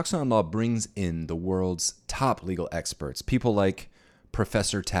 Talks on Law brings in the world's top legal experts, people like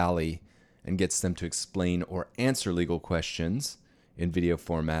Professor Talley, and gets them to explain or answer legal questions in video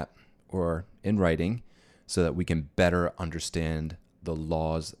format or in writing so that we can better understand the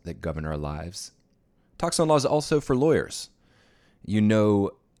laws that govern our lives. Talks on Law is also for lawyers.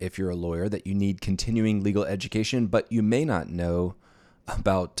 If you're a lawyer, that you need continuing legal education, but you may not know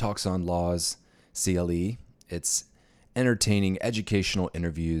about Talks on Law's CLE. It's entertaining educational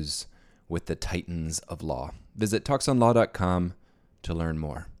interviews with the titans of law. Visit talksonlaw.com to learn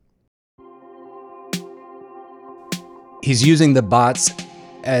more. He's using the bots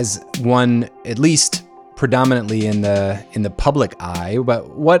as one, at least predominantly in the public eye,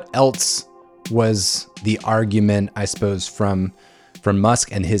 but what else was the argument, I suppose, from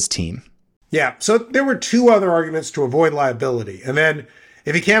Musk and his team? Yeah, so there were two other arguments to avoid liability. And then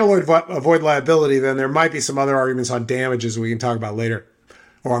if you can't avoid liability, then there might be some other arguments on damages we can talk about later,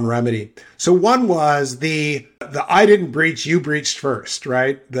 or on remedy. So one was the I didn't breach, you breached first,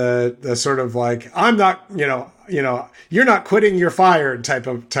 right? The sort of like, I'm not, you're not quitting, you're fired type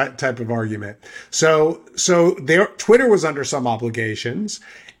of argument. So Twitter was under some obligations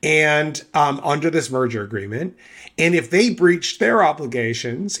and under this merger agreement. And if they breached their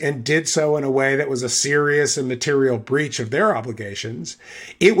obligations and did so in a way that was a serious and material breach of their obligations,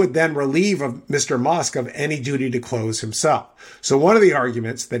 it would then relieve Mr. Musk of any duty to close himself. So one of the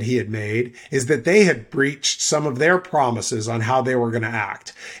arguments that he had made is that they had breached some of their promises on how they were going to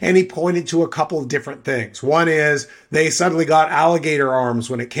act. And he pointed to a couple of different things. One is they suddenly got alligator arms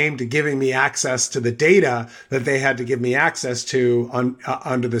when it came to giving me access to the data that they had to give me access to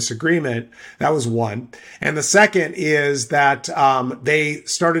under this agreement. That was one. And the second is that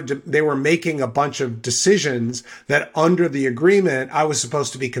they were making a bunch of decisions that under the agreement I was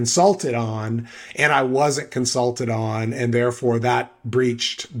supposed to be consulted on, and I wasn't consulted on, and therefore that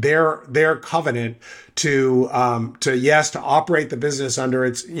breached their covenant to operate the business under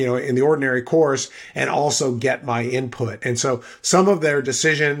its, in the ordinary course and also get my input. And so some of their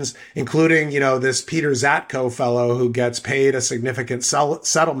decisions, including, this Peter Zatko fellow who gets paid a significant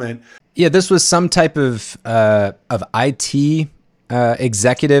settlement. Yeah, this was some type of IT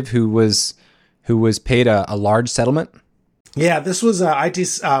executive who was paid a large settlement. Yeah, this was a IT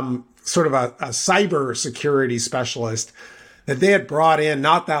sort of a cyber security specialist that they had brought in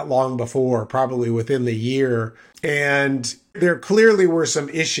not that long before, probably within the year. And there clearly were some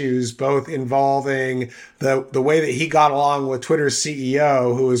issues, both involving the way that he got along with Twitter's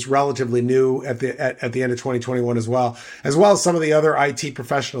CEO, who was relatively new at the end of 2021 as well as some of the other IT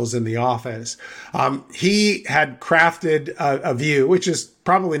professionals in the office. He had crafted a view, which is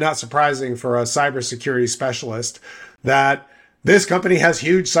probably not surprising for a cybersecurity specialist, that this company has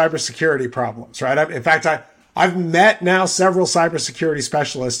huge cybersecurity problems, right? In fact, I've met now several cybersecurity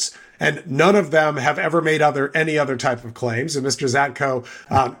specialists, and none of them have ever made any other type of claims. And Mr. Zatko,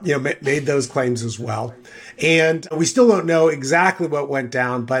 made those claims as well. And we still don't know exactly what went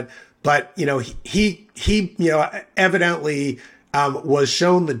down, but he evidently was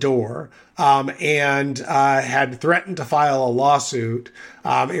shown the door and had threatened to file a lawsuit.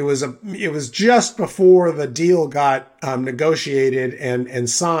 It was just before the deal got negotiated and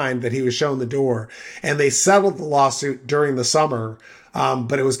signed that he was shown the door, and they settled the lawsuit during the summer.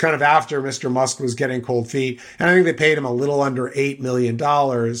 But it was kind of after Mr. Musk was getting cold feet, and I think they paid him a little under $8 million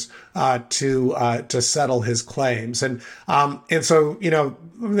to settle his claims. And so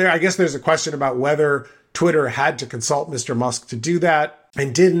I guess there's a question about whether Twitter had to consult Mr. Musk to do that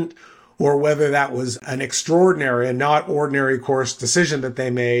and didn't, or whether that was an extraordinary and not ordinary course decision that they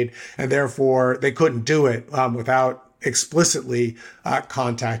made, and therefore they couldn't do it without explicitly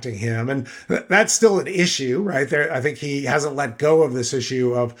contacting him. And that's still an issue, right? There, I think he hasn't let go of this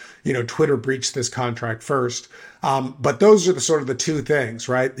issue of, Twitter breached this contract first. But those are the two things,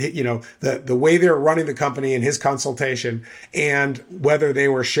 right? The way they're running the company in his consultation, and whether they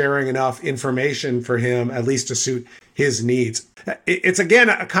were sharing enough information for him, at least to suit his needs. It's again,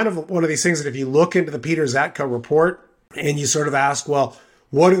 a kind of one of these things that if you look into the Peter Zatko report and you sort of ask, well,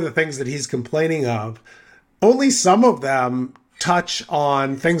 what are the things that he's complaining of? Only some of them touch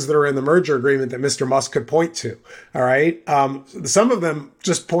on things that are in the merger agreement that Mr. Musk could point to. All right. Some of them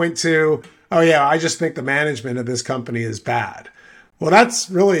just point to, oh yeah, I just think the management of this company is bad. Well, that's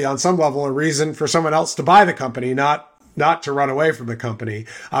really on some level a reason for someone else to buy the company, not to run away from the company.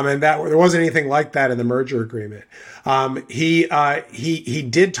 And that there wasn't anything like that in the merger agreement. He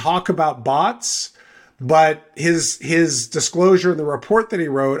did talk about bots, but his disclosure in the report that he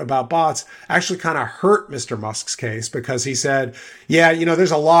wrote about bots actually kind of hurt Mr. Musk's case, because he said, yeah,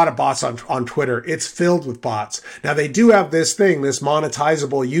 there's a lot of bots on Twitter. It's filled with bots. Now they do have this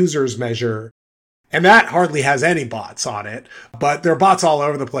monetizable users measure, and that hardly has any bots on it, but there are bots all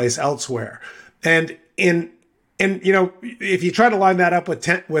over the place elsewhere. And if you try to line that up with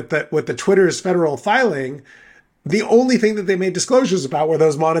the Twitter's federal filing, the only thing that they made disclosures about were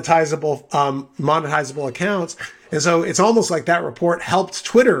those monetizable accounts. And so it's almost like that report helped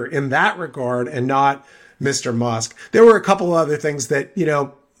Twitter in that regard and not Mr. Musk. There were a couple other things that,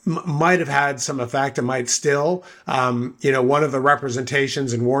 might have had some effect and might still. One of the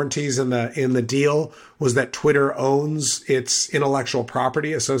representations and warranties in the deal was that Twitter owns its intellectual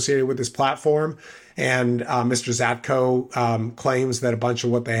property associated with this platform. And Mr. Zatko claims that a bunch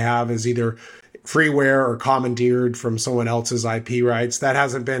of what they have is either freeware or commandeered from someone else's IP rights. That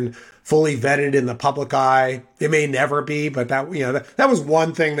hasn't been fully vetted in the public eye. It may never be, but that was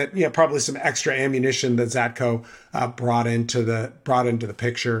one thing that, probably some extra ammunition that Zatko brought into the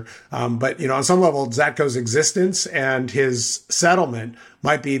picture. But on some level, Zatko's existence and his settlement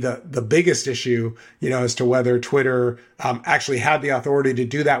might be the biggest issue, as to whether Twitter actually had the authority to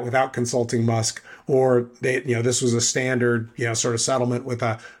do that without consulting Musk, or this was a standard, sort of settlement with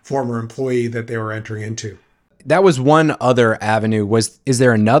a former employee that they were entering into. That was one other avenue. Is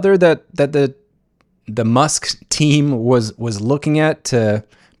there another that the Musk team was looking at to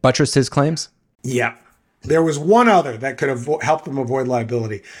buttress his claims? Yeah. There was one other that could have helped them avoid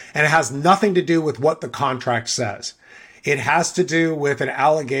liability, and it has nothing to do with what the contract says. It has to do with an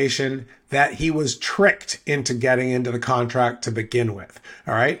allegation that he was tricked into getting into the contract to begin with.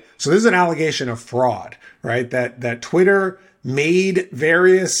 All right. So this is an allegation of fraud, right? That Twitter made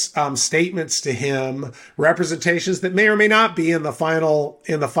various statements to him, representations that may or may not be in the final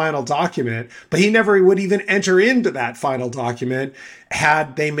document, but he never would even enter into that final document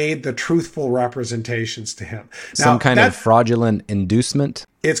had they made the truthful representations to him. Some kind of fraudulent inducement.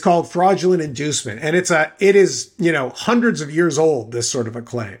 It's called fraudulent inducement. And it is, hundreds of years old, this sort of a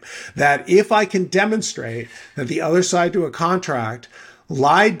claim, that if I can demonstrate that the other side to a contract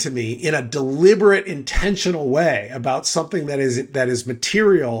lied to me in a deliberate, intentional way about something that is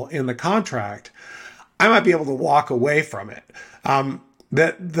material in the contract, I might be able to walk away from it.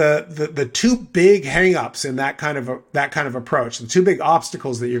 The two big hangups in that kind of approach, the two big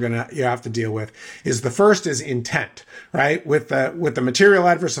obstacles that you have to deal with, is the first is intent, right? With the material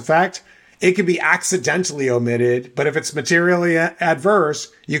adverse effect, it can be accidentally omitted, but if it's materially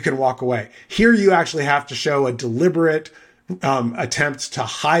adverse, you can walk away. Here, you actually have to show a deliberate attempt to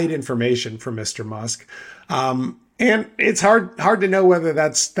hide information from Mr. Musk. And it's hard to know whether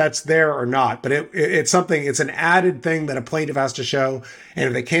that's there or not, but it's an added thing that a plaintiff has to show. And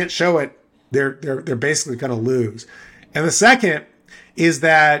if they can't show it, they're basically going to lose. And the second is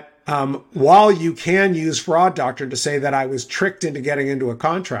that, while you can use fraud doctrine to say that I was tricked into getting into a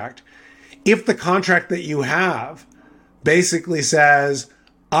contract, if the contract that you have basically says,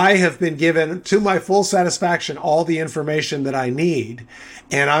 I have been given to my full satisfaction all the information that I need.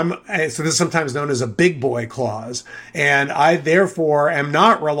 And so this is sometimes known as a big boy clause. And I therefore am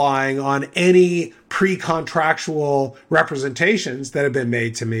not relying on any pre-contractual representations that have been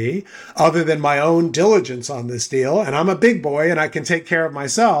made to me other than my own diligence on this deal. And I'm a big boy and I can take care of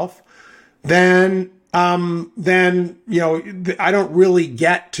myself. Then I don't really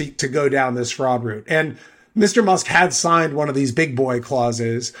get to go down this fraud route. And Mr. Musk had signed one of these big boy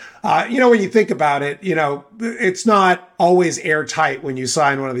clauses. When you think about it, it's not always airtight when you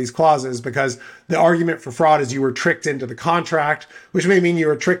sign one of these clauses, because the argument for fraud is you were tricked into the contract, which may mean you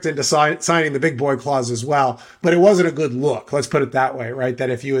were tricked into signing the big boy clause as well. But it wasn't a good look. Let's put it that way, right? That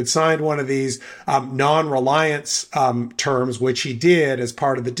if you had signed one of these non-reliance terms, which he did as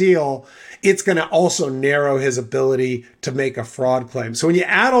part of the deal, it's going to also narrow his ability to make a fraud claim. So when you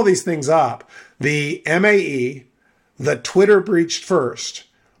add all these things up, the MAE, the Twitter breached first,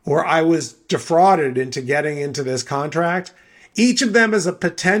 or I was defrauded into getting into this contract, each of them is a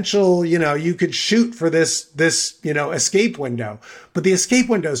potential, you could shoot for this escape window, but the escape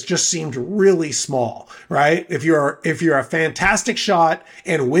windows just seemed really small, right? If you're a fantastic shot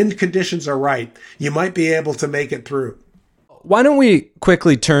and wind conditions are right, you might be able to make it through. Why don't we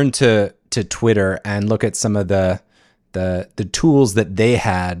quickly turn to Twitter and look at some of the tools that they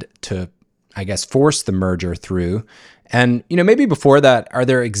had to, I guess, force the merger through. And, maybe before that, are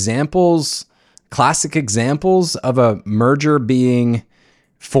there classic examples of a merger being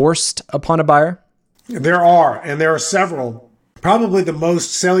forced upon a buyer? There are, and there are several. Probably the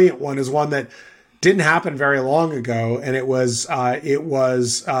most salient one is one that didn't happen very long ago, and it was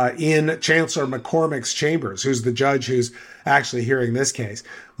in Chancellor McCormick's chambers, who's the judge who's actually hearing this case.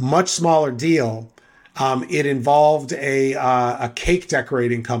 Much smaller deal. It involved a cake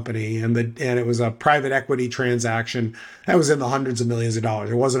decorating company, and it was a private equity transaction that was in the hundreds of millions of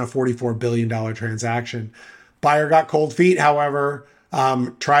dollars. It wasn't a $44 billion transaction. Buyer got cold feet, however,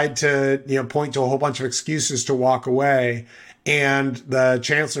 tried to point to a whole bunch of excuses to walk away, and the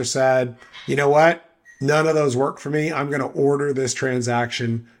chancellor said, "You know what? None of those work for me. I'm going to order this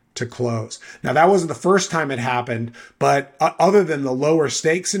transaction to close." Now, that wasn't the first time it happened, but other than the lower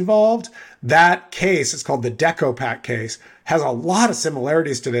stakes involved, that case, it's called the Decopac case, has a lot of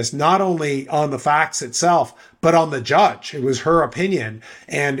similarities to this, not only on the facts itself, but on the judge. It was her opinion,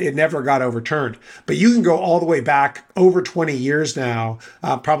 and it never got overturned. But you can go all the way back over 20 years now.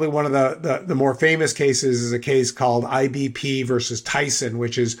 Probably one of the more famous cases is a case called IBP versus Tyson,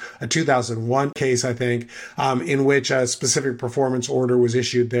 which is a 2001 case, I think, in which a specific performance order was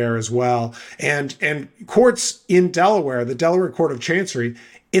issued there as well. And courts in Delaware, the Delaware Court of Chancery,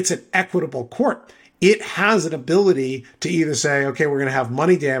 it's an equitable court. It has an ability to either say, okay, we're going to have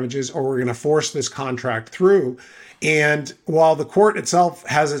money damages, or we're going to force this contract through. And while the court itself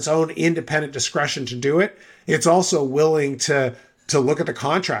has its own independent discretion to do it, it's also willing to look at the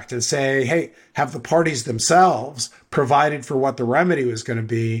contract and say, hey, have the parties themselves provided for what the remedy was going to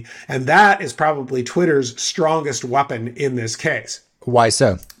be? And that is probably Twitter's strongest weapon in this case. Why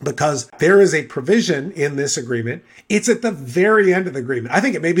so? Because there is a provision in this agreement. It's at the very end of the agreement. I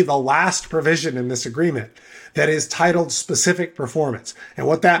think it may be the last provision in this agreement that is titled specific performance. And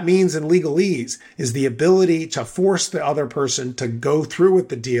what that means in legalese is the ability to force the other person to go through with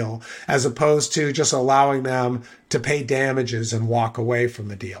the deal, as opposed to just allowing them to pay damages and walk away from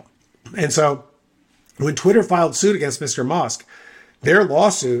the deal. And so when Twitter filed suit against Mr. Musk, their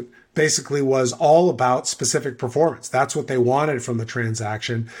lawsuit basically was all about specific performance. That's what they wanted from the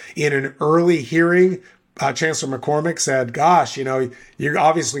transaction. In an early hearing, Chancellor McCormick said, gosh, you're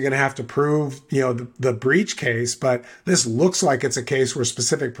obviously going to have to prove, the breach case, but this looks like it's a case where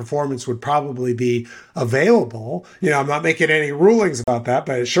specific performance would probably be available. I'm not making any rulings about that,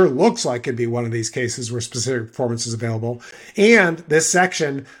 but it sure looks like it'd be one of these cases where specific performance is available. And this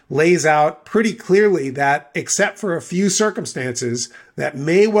section lays out pretty clearly that, except for a few circumstances that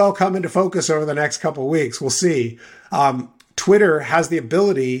may well come into focus over the next couple of weeks, we'll see, Twitter has the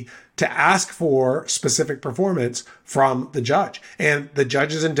ability to ask for specific performance from the judge. And the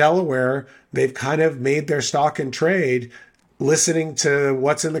judges in Delaware, they've kind of made their stock in trade listening to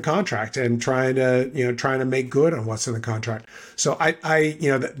what's in the contract and trying to make good on what's in the contract. So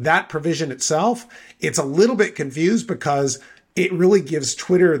that provision itself, it's a little bit confused because it really gives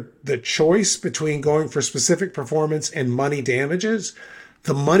Twitter the choice between going for specific performance and money damages.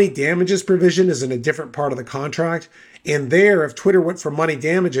 The money damages provision is in a different part of the contract. And there, if Twitter went for money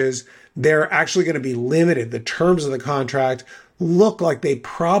damages, they're actually going to be limited. The terms of the contract look like they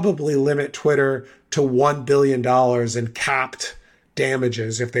probably limit Twitter to $1 billion in capped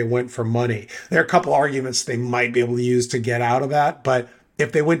damages if they went for money. There are a couple arguments they might be able to use to get out of that. But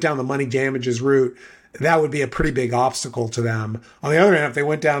if they went down the money damages route, that would be a pretty big obstacle to them. On the other hand, if they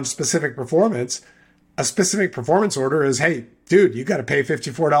went down specific performance, a specific performance order is, hey, dude, you got to pay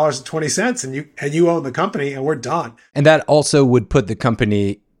 $54.20 and you own the company and we're done. And that also would put the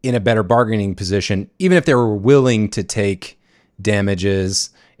company in a better bargaining position, even if they were willing to take damages.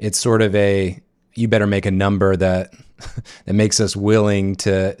 It's sort of you better make a number that makes us willing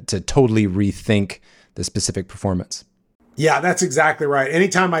to totally rethink the specific performance. Yeah, that's exactly right.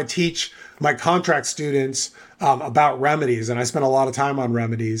 Anytime I teach my contract students about remedies, and I spend a lot of time on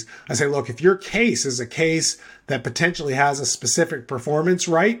remedies, I say, look, if your case is a case that potentially has a specific performance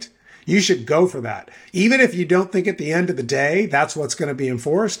right, you should go for that. Even if you don't think at the end of the day that's what's going to be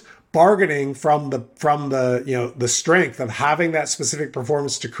enforced, bargaining from the strength of having that specific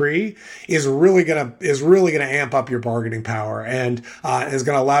performance decree is really gonna amp up your bargaining power and is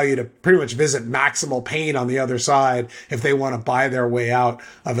going to allow you to pretty much visit maximal pain on the other side if they want to buy their way out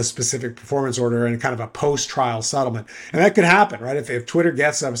of a specific performance order and kind of a post-trial settlement. And that could happen, right? If Twitter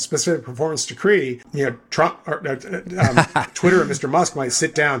gets a specific performance decree, Trump or Twitter and Mr. Musk might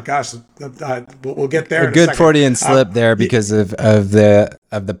sit down. Gosh, we'll get there. A good Freudian slip there because of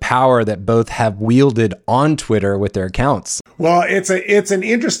the power that both have wielded on Twitter with their accounts. Well, it's an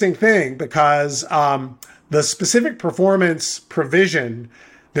interesting thing because the specific performance provision,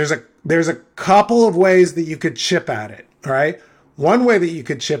 there's a couple of ways that you could chip at it. All right. One way that you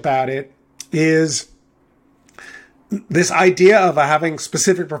could chip at it is this idea of having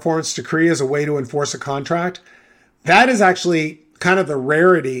specific performance decree as a way to enforce a contract. That is actually kind of the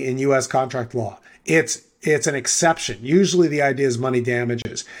rarity in U.S. contract law. It's an exception. Usually the idea is money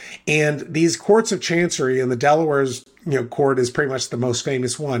damages. And these courts of chancery, and the Delaware's court is pretty much the most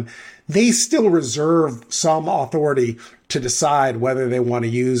famous one, they still reserve some authority to decide whether they want to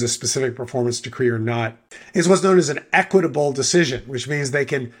use a specific performance decree or not. It's what's known as an equitable decision, which means they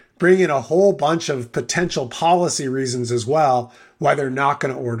can bring in a whole bunch of potential policy reasons as well why they're not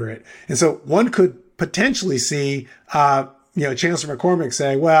going to order it. And so one could potentially see Chancellor McCormick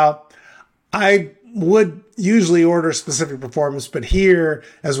say, well, I would usually order specific performance, but here,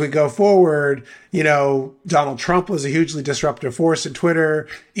 as we go forward, Donald Trump was a hugely disruptive force in Twitter.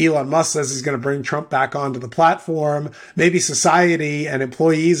 Elon Musk says he's going to bring Trump back onto the platform. Maybe society and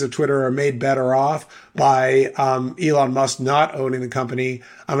employees of Twitter are made better off by Elon Musk not owning the company.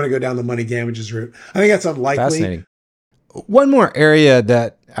 I'm going to go down the money damages route. I think that's unlikely. Fascinating. One more area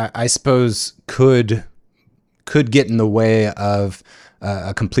that I suppose could get in the way of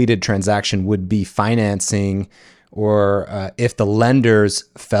a completed transaction would be financing, or if the lenders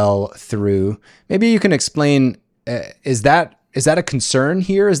fell through. Maybe you can explain, is that a concern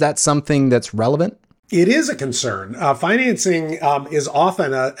here? Is that something that's relevant? It is a concern. Financing is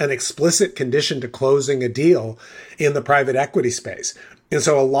often an explicit condition to closing a deal in the private equity space. And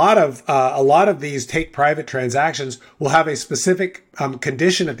so a lot of these take private transactions will have a specific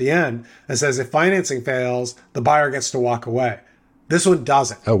condition at the end that says if financing fails, the buyer gets to walk away. This one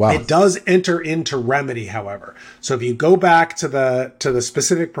doesn't. Oh, wow. It does enter into remedy, however. So if you go back to the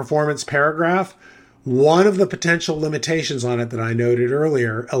specific performance paragraph, one of the potential limitations on it that I noted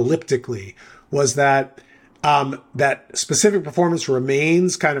earlier, elliptically, was that that specific performance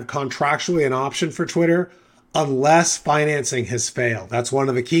remains kind of contractually an option for Twitter unless financing has failed. That's one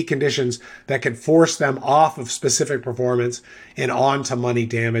of the key conditions that can force them off of specific performance and onto money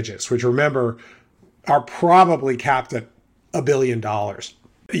damages, which, remember, are probably capped at $1 billion.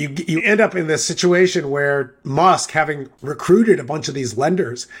 You end up in this situation where Musk, having recruited a bunch of these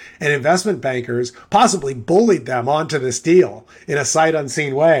lenders and investment bankers, possibly bullied them onto this deal in a sight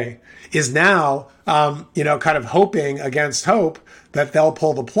unseen way, is now, kind of hoping against hope that they'll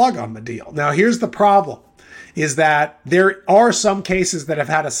pull the plug on the deal. Now, here's the problem, is that there are some cases that have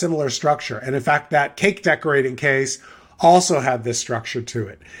had a similar structure. And in fact, that cake decorating case also had this structure to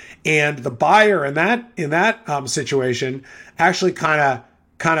it. And the buyer in that situation actually kind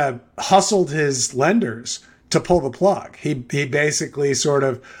of hustled his lenders to pull the plug. He basically sort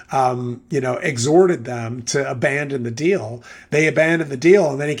of, exhorted them to abandon the deal. They abandoned the deal,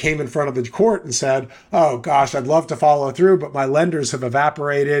 and then he came in front of the court and said, "Oh gosh, I'd love to follow through, but my lenders have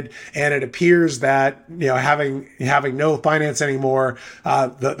evaporated, and it appears that having no finance anymore,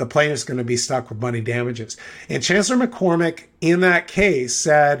 the plaintiff's going to be stuck with money damages." And Chancellor McCormick in that case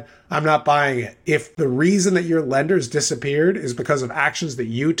said, "I'm not buying it. If the reason that your lenders disappeared is because of actions that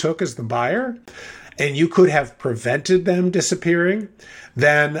you took as the buyer, and you could have prevented them disappearing,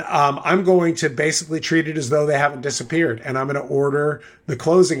 then I'm going to basically treat it as though they haven't disappeared. And I'm going to order the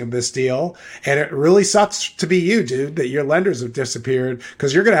closing of this deal. And it really sucks to be you, dude, that your lenders have disappeared,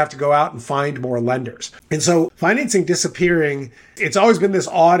 because you're going to have to go out and find more lenders." And so financing disappearing, it's always been this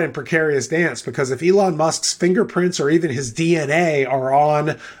odd and precarious dance, because if Elon Musk's fingerprints or even his DNA are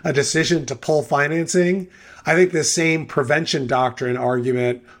on a decision to pull financing, I think this same prevention doctrine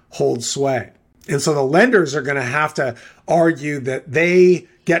argument holds sway. And so the lenders are going to have to argue that they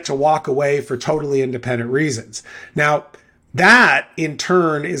get to walk away for totally independent reasons. Now, that in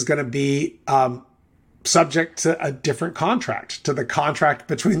turn is going to be subject to a different contract, to the contract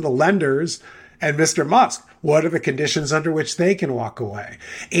between the lenders and Mr. Musk. What are the conditions under which they can walk away?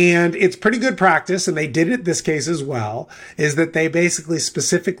 And it's pretty good practice, and they did it this case as well, is that they basically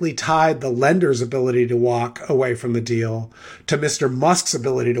specifically tied the lender's ability to walk away from the deal to Mr. Musk's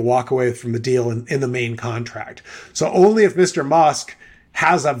ability to walk away from the deal in the main contract. So only if Mr. Musk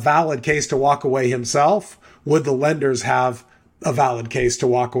has a valid case to walk away himself would the lenders have a valid case to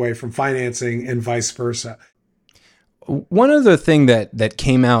walk away from financing, and vice versa. One other thing that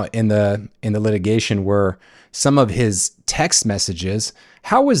came out in the litigation were some of his text messages.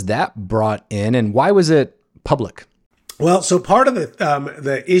 How was that brought in, and why was it public? Well, so part of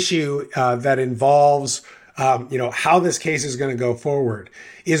the issue that involves how this case is going to go forward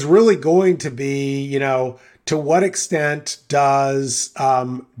is really going to be to what extent does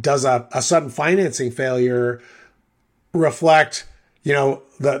a sudden financing failure reflect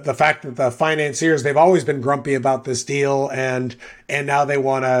the fact that the financiers, they've always been grumpy about this deal, and now they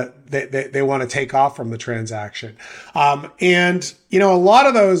want to take off from the transaction. And a lot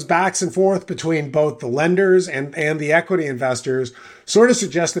of those backs and forth between both the lenders and the equity investors sort of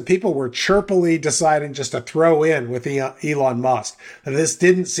suggest that people were chirpily deciding just to throw in with Elon Musk. And this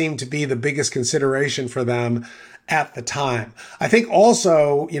didn't seem to be the biggest consideration for them at the time. I think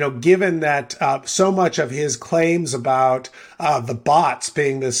also, given that so much of his claims about the bots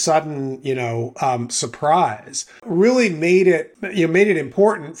being this sudden, surprise really made it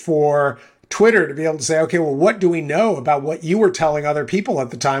important for Twitter to be able to say, okay, well, what do we know about what you were telling other people at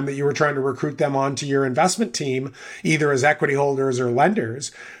the time that you were trying to recruit them onto your investment team, either as equity holders or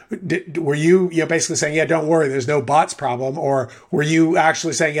lenders? Were you basically saying, yeah, don't worry, there's no bots problem? Or were you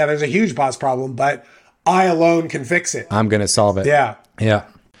actually saying, yeah, there's a huge bots problem, but I alone can fix it? I'm going to solve it. Yeah. Yeah.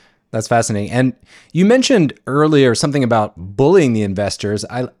 That's fascinating. And you mentioned earlier something about bullying the investors.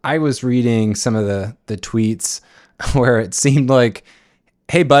 I was reading some of the tweets where it seemed like,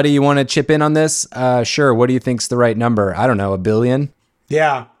 hey, buddy, you want to chip in on this? Sure. What do you think's the right number? I don't know, $1 billion?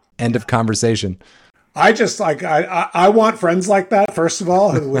 Yeah. End of conversation. I just I want friends like that, first of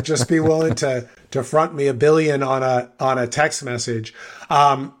all, who would just be willing to front me $1 billion on a text message.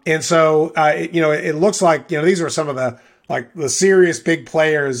 And so, it looks like, these were some of the serious big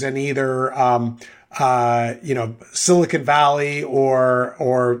players in either, Silicon Valley or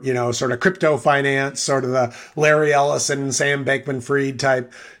sort of crypto finance, sort of the Larry Ellison, Sam Bankman-Fried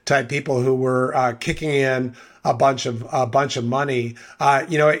type people who were kicking in a bunch of money.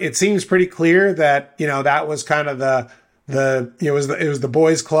 It seems pretty clear that that was kind of it was the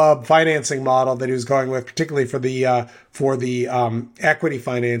boys club financing model that he was going with, particularly for the equity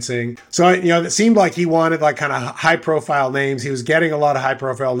financing. So it seemed like he wanted like kind of high profile names. He was getting a lot of high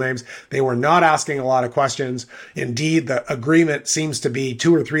profile names. They were not asking a lot of questions. Indeed, the agreement seems to be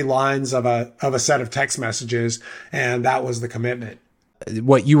 2 or 3 lines of a set of text messages, and that was the commitment.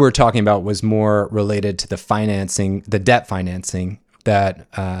 What you were talking about was more related to the financing, the debt financing that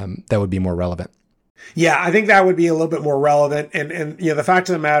would be more relevant. Yeah, I think that would be a little bit more relevant. And the fact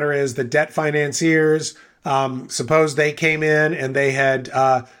of the matter is the debt financiers, suppose they came in and they had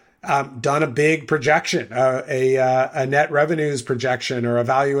done a big projection, a net revenues projection or a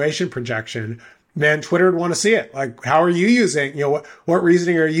valuation projection, then Twitter would want to see it. Like, how are you using, what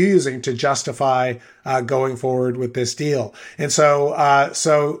reasoning are you using to justify going forward with this deal? And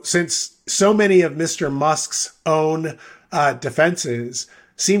so since so many of Mr. Musk's own defenses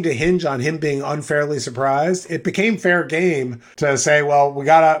seemed to hinge on him being unfairly surprised, it became fair game to say, well, we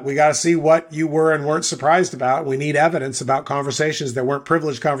gotta see what you were and weren't surprised about. We need evidence about conversations that weren't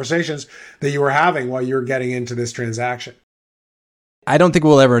privileged conversations that you were having while you were getting into this transaction. I don't think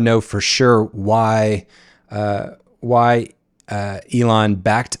we'll ever know for sure why Elon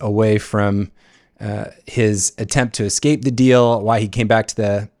backed away from his attempt to escape the deal, why he came back to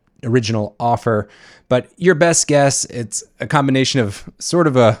the original offer. But your best guess, it's a combination of sort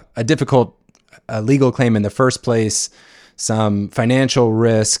of a difficult legal claim in the first place, some financial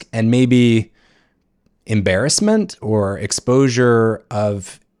risk, and maybe embarrassment or exposure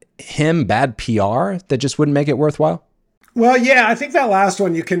of him, bad PR that just wouldn't make it worthwhile. Well, yeah, I think that last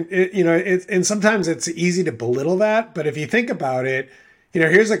one you can, and sometimes it's easy to belittle that. But if you think about it,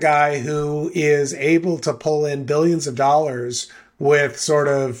 here's a guy who is able to pull in billions of dollars with sort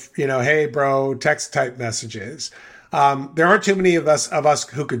of, hey, bro, text type messages. There aren't too many of us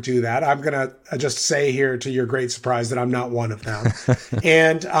who could do that. I'm going to just say here to your great surprise that I'm not one of them.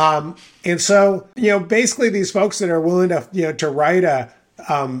 And so, basically these folks that are willing to, to write a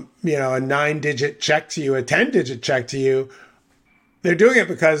 9-digit check to you, a 10-digit check to you, they're doing it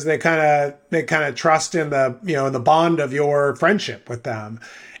because they kind of trust in the, in the bond of your friendship with them.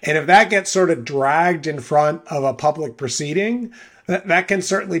 And if that gets sort of dragged in front of a public proceeding, that can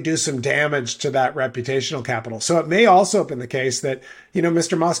certainly do some damage to that reputational capital. So it may also have been the case that,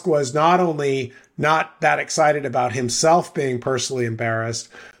 Mr. Musk was not only not that excited about himself being personally embarrassed,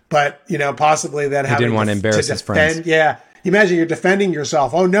 but, possibly then he didn't want to embarrass his friends. Yeah. Imagine you're defending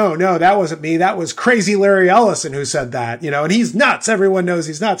yourself. Oh, no, that wasn't me. That was crazy Larry Ellison who said that, and he's nuts. Everyone knows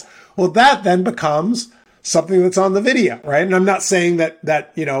he's nuts. Well, that then becomes something that's on the video, right? And I'm not saying that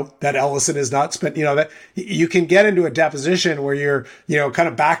Ellison is nuts, but that you can get into a deposition where you're, kind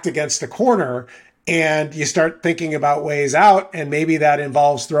of backed against a corner and you start thinking about ways out. And maybe that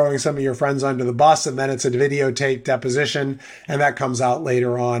involves throwing some of your friends under the bus, and then it's a videotape deposition and that comes out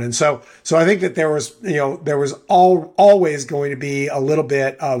later on. And so I think that there was always going to be a little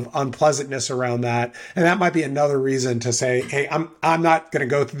bit of unpleasantness around that. And that might be another reason to say, hey, I'm not going to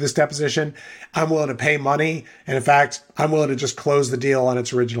go through this deposition. I'm willing to pay money. And in fact, I'm willing to just close the deal on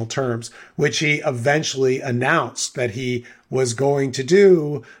its original terms, which he eventually announced that he was going to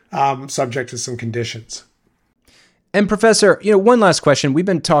do, subject to some conditions. And Professor, one last question. We've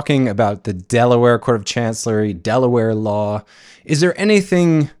been talking about the Delaware Court of Chancery, Delaware law. Is there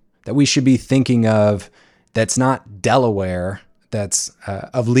anything that we should be thinking of that's not Delaware that's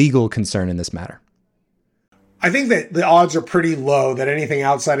of legal concern in this matter? I think that the odds are pretty low that anything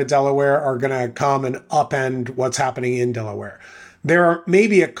outside of Delaware are going to come and upend what's happening in Delaware. There are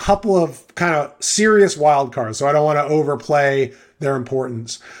maybe a couple of kind of serious wild cards, so I don't want to overplay their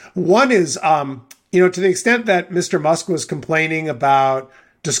importance. One is, to the extent that Mr. Musk was complaining about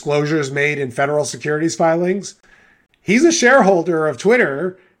disclosures made in federal securities filings, he's a shareholder of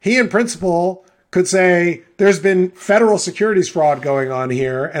Twitter. He, in principle, could say, there's been federal securities fraud going on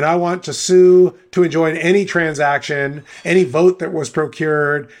here, and I want to sue to enjoin any transaction, any vote that was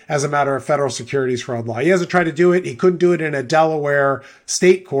procured as a matter of federal securities fraud law. He hasn't tried to do it. He couldn't do it in a Delaware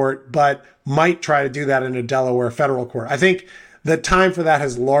state court, but might try to do that in a Delaware federal court. I think the time for that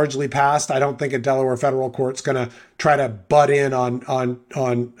has largely passed. I don't think a Delaware federal court's going to try to butt in on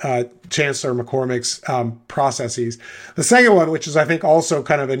Chancellor McCormick's processes. The second one, which is I think also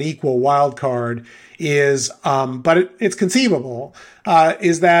kind of an equal wild card, is, but it's conceivable,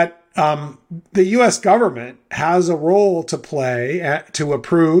 is that the U.S. government has a role to play to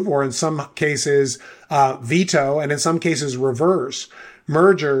approve, or in some cases veto, and in some cases reverse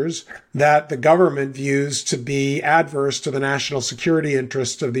mergers that the government views to be adverse to the national security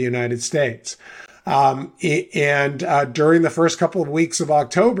interests of the United States. During the first couple of weeks of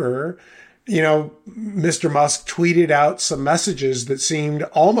October, Mr. Musk tweeted out some messages that seemed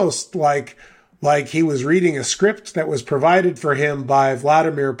almost like he was reading a script that was provided for him by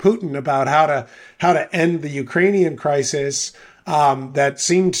Vladimir Putin about how to end the Ukrainian crisis. That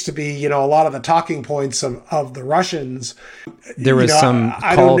seemed to be, a lot of the talking points of the Russians. There was some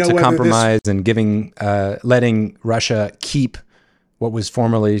call to compromise and letting Russia keep what was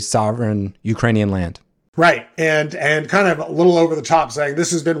formerly sovereign Ukrainian land. Right. And kind of a little over the top, saying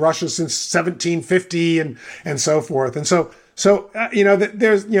this has been Russia since 1750 and so forth. And so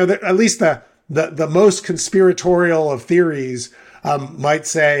there's, at least the most conspiratorial of theories might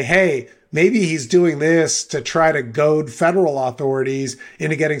say, hey, maybe he's doing this to try to goad federal authorities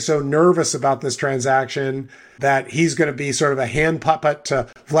into getting so nervous about this transaction that he's going to be sort of a hand puppet to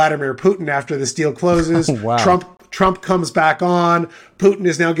Vladimir Putin after this deal closes. Wow. Trump comes back on. Putin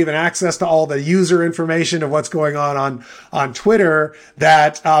is now given access to all the user information of what's going on Twitter,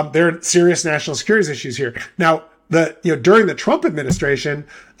 that there are serious national security issues here. Now, during the Trump administration,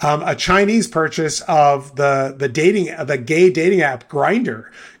 a Chinese purchase of the gay dating app Grindr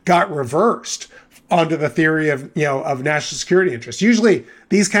got reversed under the theory of national security interests. Usually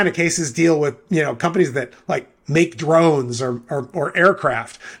these kind of cases deal with, companies that like make drones or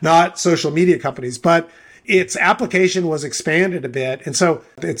aircraft, not social media companies, but its application was expanded a bit. And so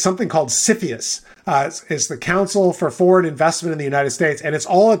it's something called CFIUS. It's the Council for Foreign Investment in the United States, and it's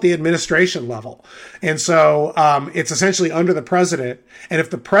all at the administration level. And so it's essentially under the president. And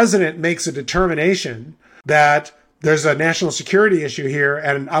if the president makes a determination that there's a national security issue here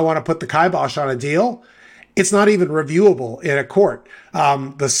and I want to put the kibosh on a deal, it's not even reviewable in a court.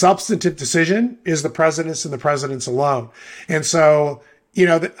 The substantive decision is the president's and the president's alone. And so,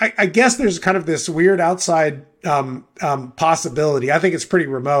 I guess there's kind of this weird outside possibility. I think it's pretty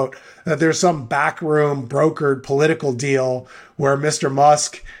remote that there's some backroom brokered political deal where Mr.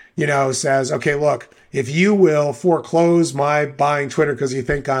 Musk, says, okay, look, if you will foreclose my buying Twitter because you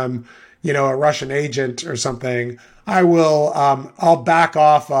think I'm, a Russian agent or something, I will, I'll back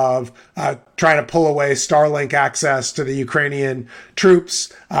off of trying to pull away Starlink access to the Ukrainian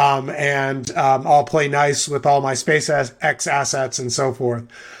troops, and I'll play nice with all my SpaceX assets and so forth.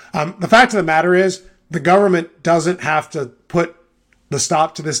 The fact of the matter is, the government doesn't have to put the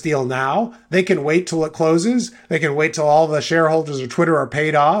stop to this deal now. They can wait till it closes. They can wait till all the shareholders of Twitter are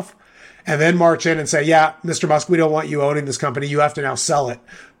paid off, and then march in and say, yeah, Mr. Musk, we don't want you owning this company. You have to now sell it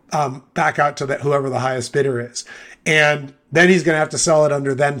back out to whoever the highest bidder is. And then he's going to have to sell it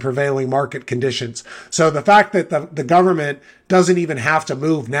under then prevailing market conditions. So the fact that the government doesn't even have to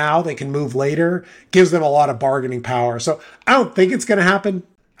move now, they can move later, gives them a lot of bargaining power. So I don't think it's going to happen.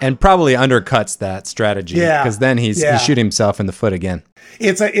 And probably undercuts that strategy, because then he's shooting himself in the foot again.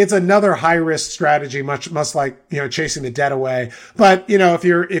 It's another high risk strategy, much like chasing the debt away. But if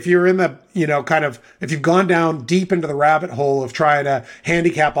you're in the if you've gone down deep into the rabbit hole of trying to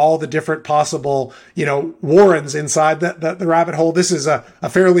handicap all the different possible warrens inside the rabbit hole, this is a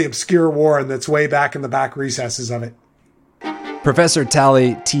fairly obscure warren that's way back in the back recesses of it. Professor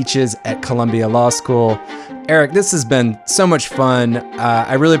Talley teaches at Columbia Law School. Eric, this has been so much fun.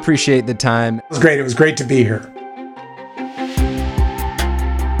 I really appreciate the time. It was great. It was great to be here.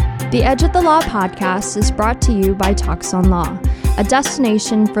 The Edge of the Law podcast is brought to you by Talks on Law, a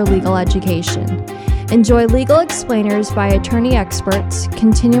destination for legal education. Enjoy legal explainers by attorney experts,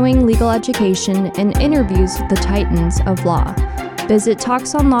 continuing legal education, and interviews with the titans of law. Visit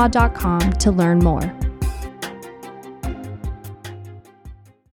talksonlaw.com to learn more.